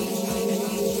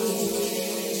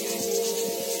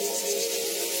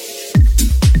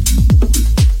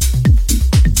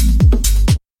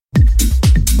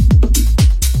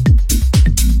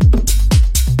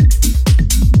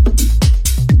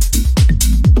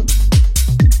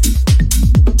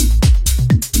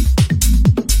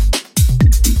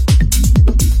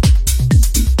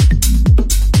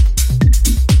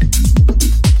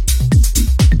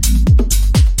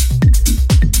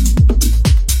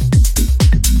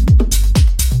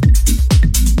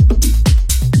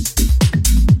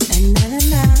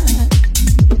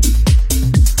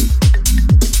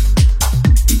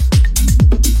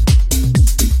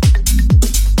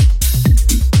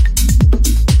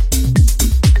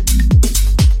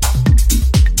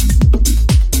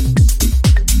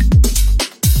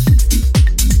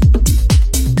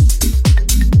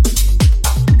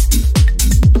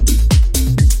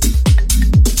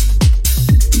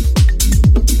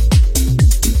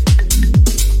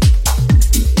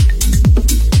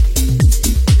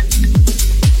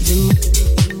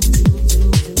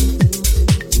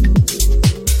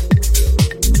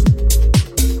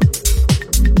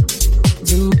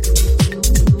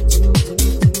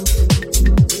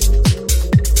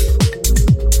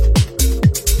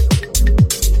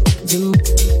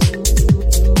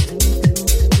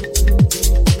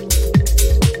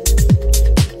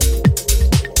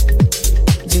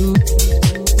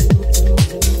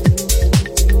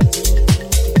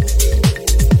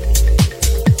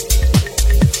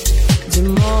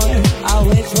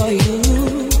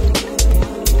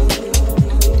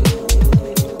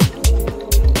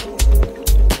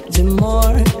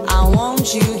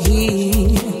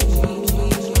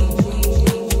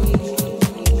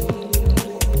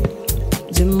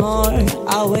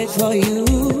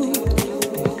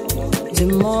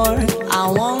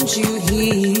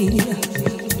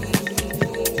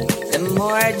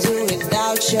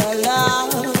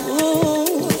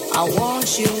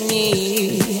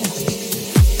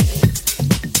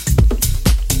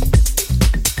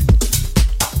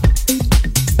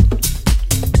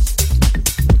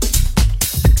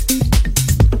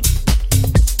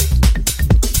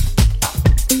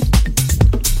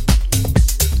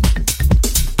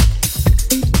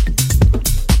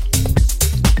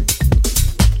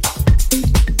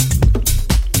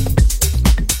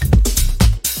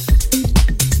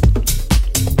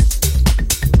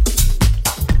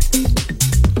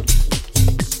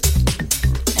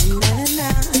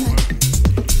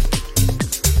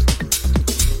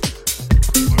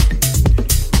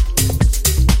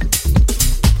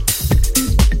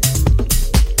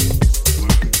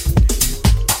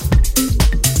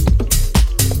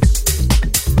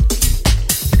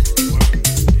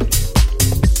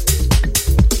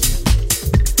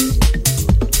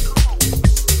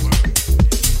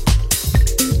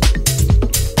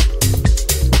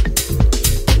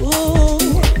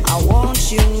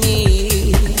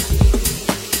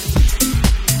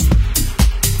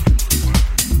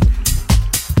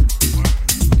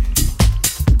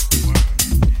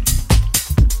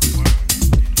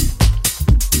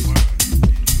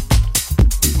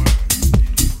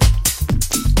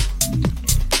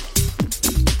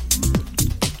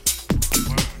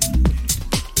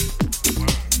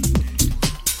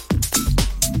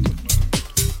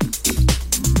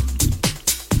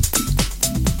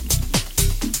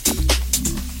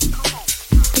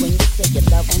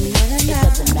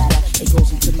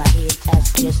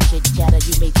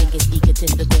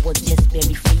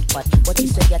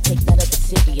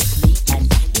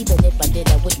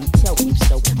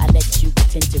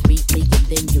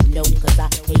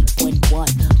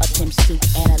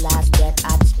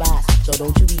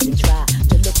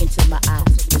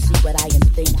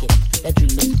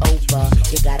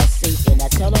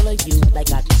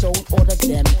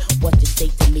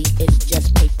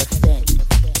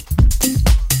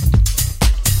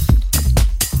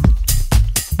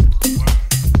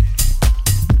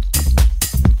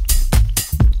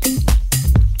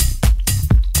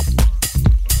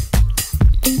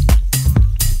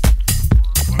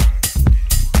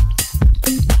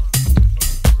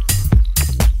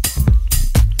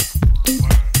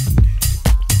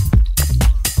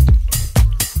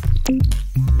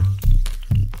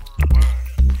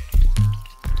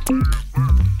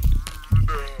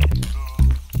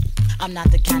 I'm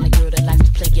not the kind of girl that likes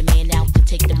to play your man out, to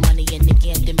take the money and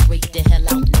again then break the hell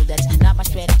out. No, that's not my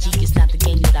strategy, it's not the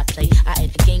game that I play. I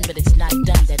add the game, but it's not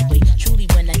done that way. Truly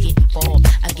when I get involved,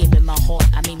 I give it my heart.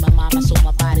 I mean my mind, my soul,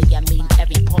 my body, I mean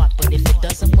every part. But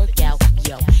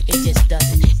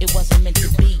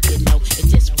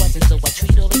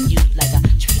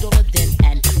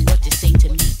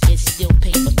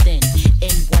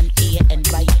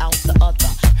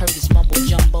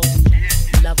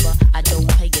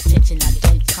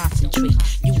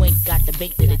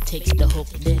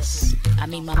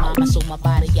my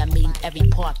body, I mean every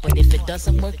part. But if it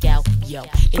doesn't work out, yo,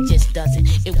 it just doesn't.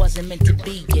 It wasn't meant to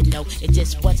be, you know, it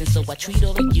just wasn't. So I treat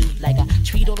all of you like I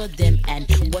treat all of them. And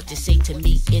what you say to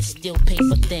me is still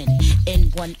paper thin. In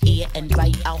one ear and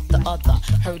right out the other.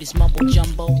 Heard his mumble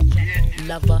jumbo.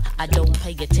 Lover, I don't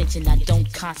pay attention, I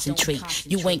don't concentrate.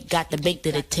 You ain't got the bait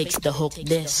that it takes to hook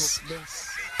this.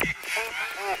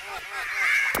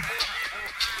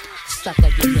 Sucker,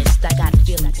 you missed, I got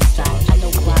feelings inside. I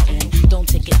know who I am, don't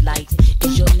take it light.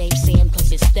 Is your name Sam?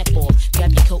 Cause it's step off.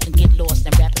 Grab your coat and get lost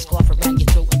and wrap a scarf around your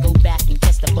throat and go back and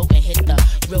catch the boat and hit the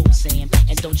road, Sam.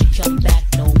 And don't you come back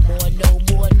no more, no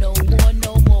more, no more,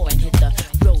 no more. And hit the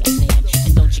road, Sam.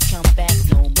 And don't you come back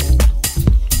no more.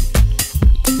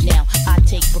 Now, I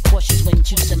take precautions when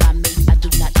choosing my mate. I do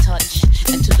not touch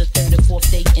until the third or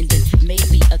fourth day. And then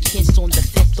maybe a kiss on the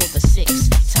fifth or the sixth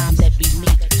time that we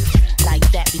meet. Like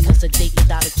that, because a date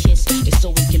without a kiss is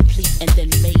so incomplete. And then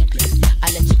maybe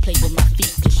I let you play with my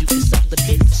feet, cause you can suck the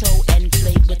big toe and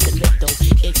play with the middle.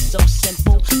 It's so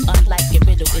simple, unlike a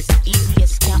riddle. It's the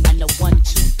easiest count. I know 1, 2,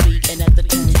 3 and other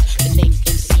terms. The name's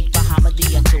MC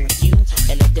Bahamadia. I told you,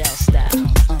 L.A.Del style.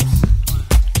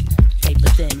 Paper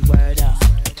thin, word up.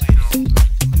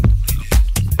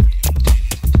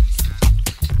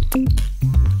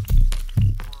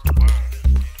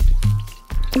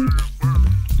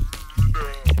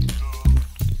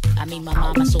 I mean my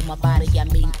mama, so my body, I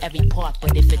mean every part.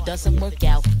 But if it doesn't work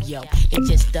out, yo, it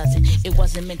just doesn't. It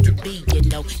wasn't meant to be, you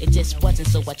know, it just wasn't.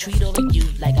 So I treat all of you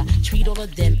like I treat all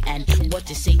of them. And what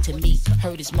you say to me,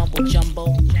 heard his mumble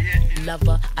jumbo.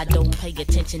 Lover, I don't pay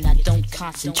attention, I don't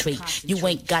concentrate. You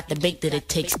ain't got the bait that it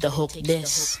takes to hook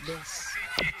this.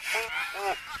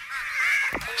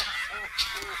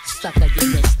 Sucker,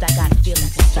 you missed, I got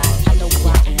feelings inside. I know who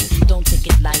I am, don't take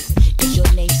it light. Is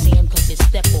your name Sam? Cause it's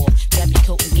step off. Grab your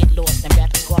coat and get lost and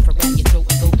wrap a scarf around your throat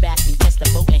and go back and catch the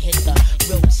boat and hit the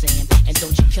road, Sam. And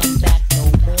don't you come back no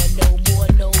more, no more,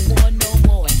 no more, no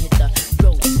more. And hit the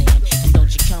road, Sam. And don't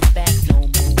you come back no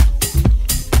more.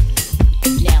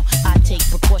 Now, I take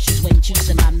precautions when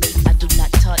choosing my mate. I do not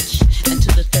touch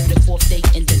until the third or fourth day.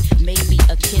 And then maybe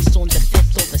a kiss on the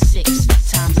fifth or the sixth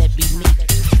time that we meet.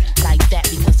 Like that,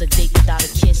 because a date without a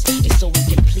kiss is so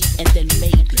incomplete. And then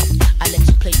maybe I let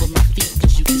you play with my feet,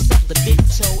 cause you can suck the big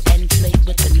toe and play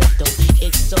with the middle.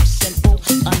 It's so simple,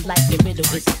 unlike a riddle.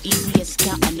 It's the easiest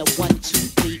count. I know 1, 2,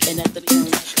 3 and at the turn.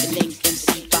 The name's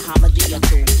MC Bahamadia. I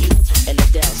told you,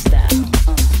 L.A.Del style.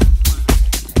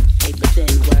 Paper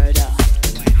thin, word up.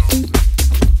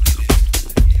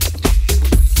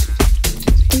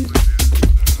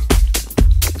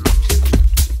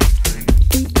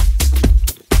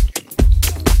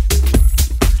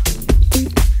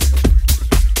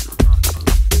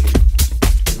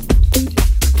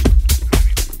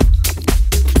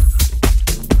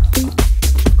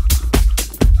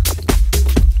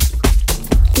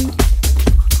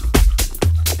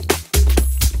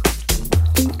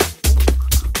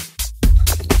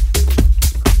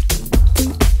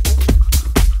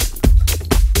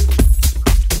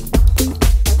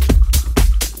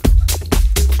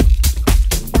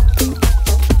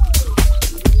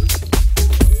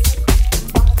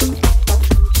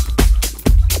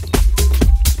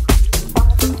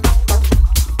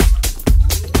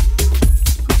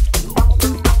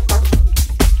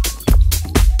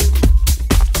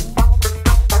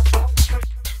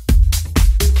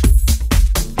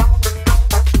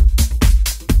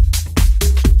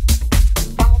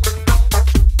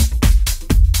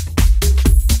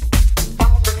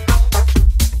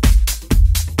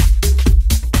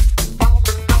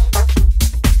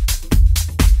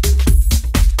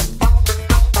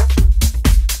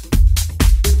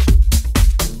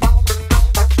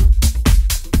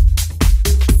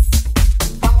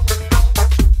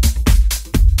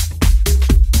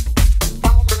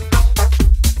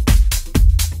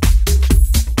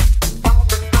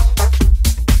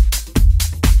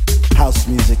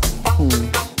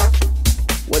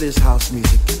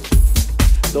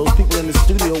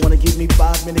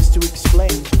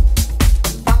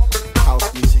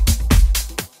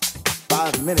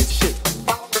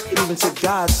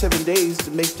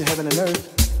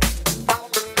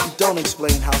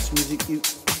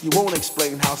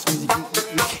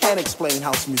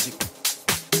 House music.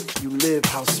 You live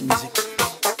house music.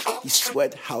 You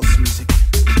sweat house music.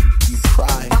 You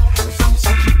cry house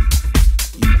music.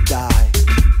 You die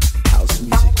house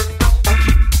music.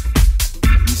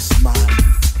 You smile.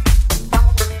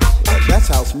 Well, that's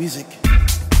house music.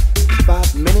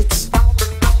 5 minutes.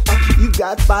 You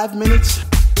got 5 minutes.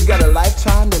 You got a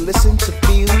lifetime to listen, to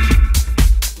feel.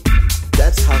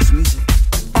 That's house music.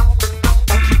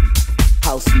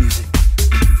 House music.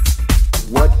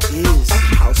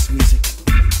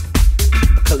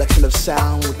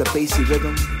 sound with the bassy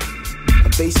rhythm, a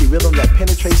bassy rhythm that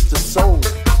penetrates the soul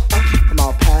from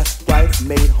our past life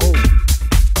made whole.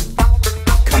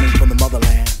 Coming from the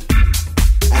motherland,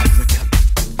 Africa.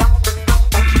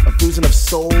 A fusion of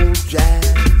soul, jazz,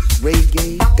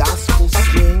 reggae, gospel,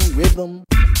 swing, rhythm,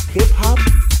 hip-hop,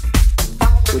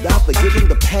 without forgiving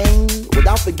the pain,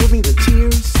 without forgiving the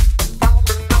tears.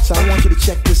 So I want you to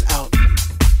check this out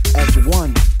as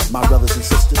one, my brothers and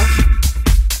sisters.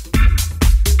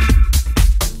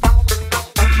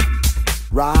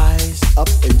 Rise up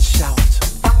and shout,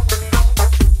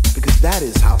 because that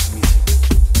is house music.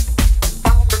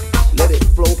 Let it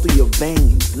flow through your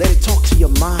veins, let it talk to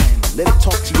your mind, let it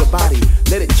talk to your body,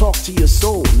 let it talk to your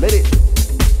soul, let it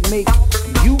make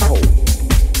you whole.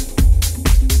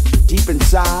 Deep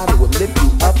inside, it will lift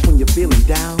you up when you're feeling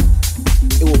down.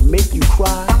 It will make you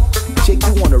cry, take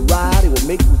you on a ride, it will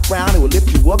make you frown, it will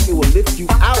lift you up, it will lift you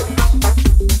out,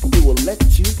 it will let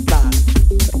you fly.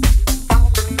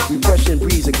 Repression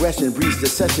breeds aggression, breeds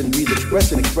decession, breeds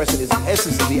expression. Expression is the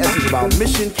essence of the essence of our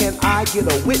mission. Can I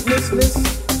get a witness, miss?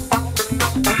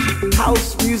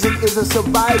 House music is a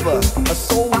survivor, a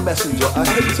soul messenger, a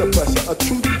hate suppressor, a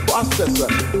truth processor.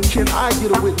 Can I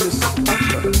get a witness?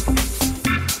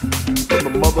 From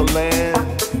the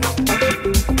motherland,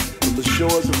 from the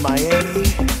shores of Miami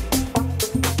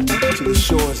to the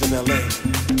shores of LA,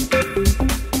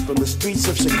 from the streets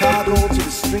of Chicago to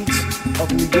the streets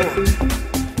of New York,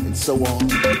 and so on.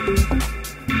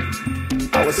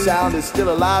 Our sound is still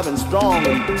alive and strong,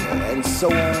 and so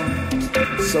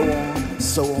on, so on,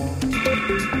 so on.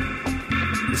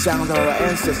 The sound of our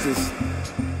ancestors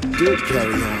did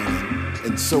carry on,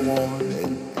 and so on,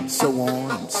 and so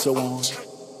on, and so on.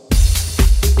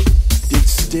 Did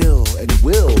still and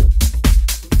will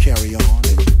carry on,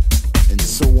 and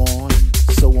so on, and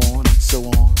so on, and so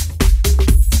on.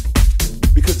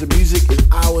 Because the music is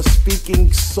our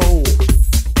speaking soul.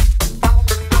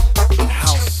 And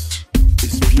house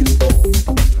is beautiful.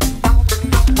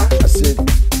 I said,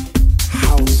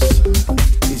 house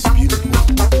is beautiful,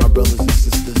 my brothers and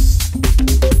sisters.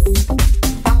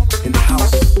 And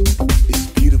house is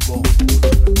beautiful.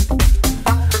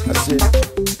 I said,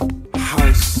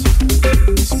 house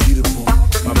is beautiful,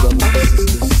 my brothers and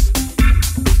sisters.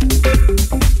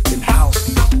 And house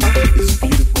is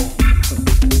beautiful.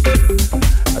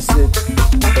 I said,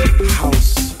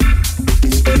 house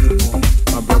is beautiful,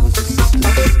 my brothers and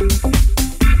sisters.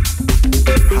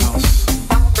 House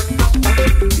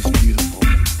is beautiful.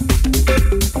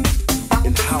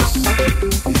 And house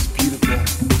is beautiful.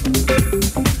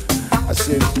 I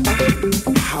said,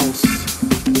 house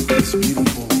is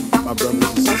beautiful, my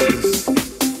brothers and sisters.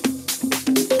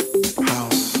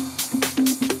 House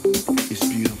is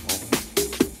beautiful.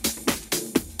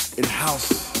 And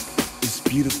house is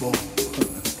beautiful.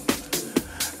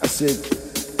 I said,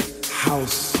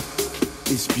 house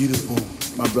is beautiful,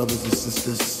 my brothers and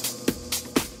sisters.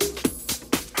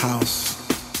 House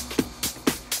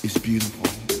is beautiful.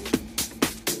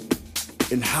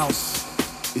 And house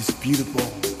is beautiful.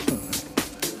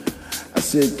 I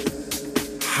said,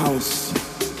 house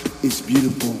is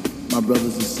beautiful, my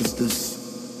brothers and sisters.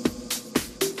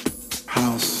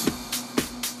 House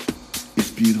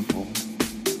is beautiful.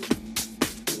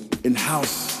 And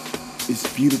house is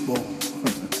beautiful.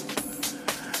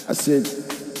 I said,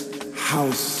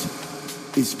 house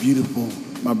is beautiful,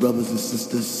 my brothers and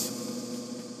sisters.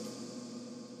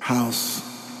 House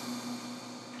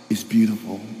is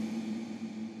beautiful.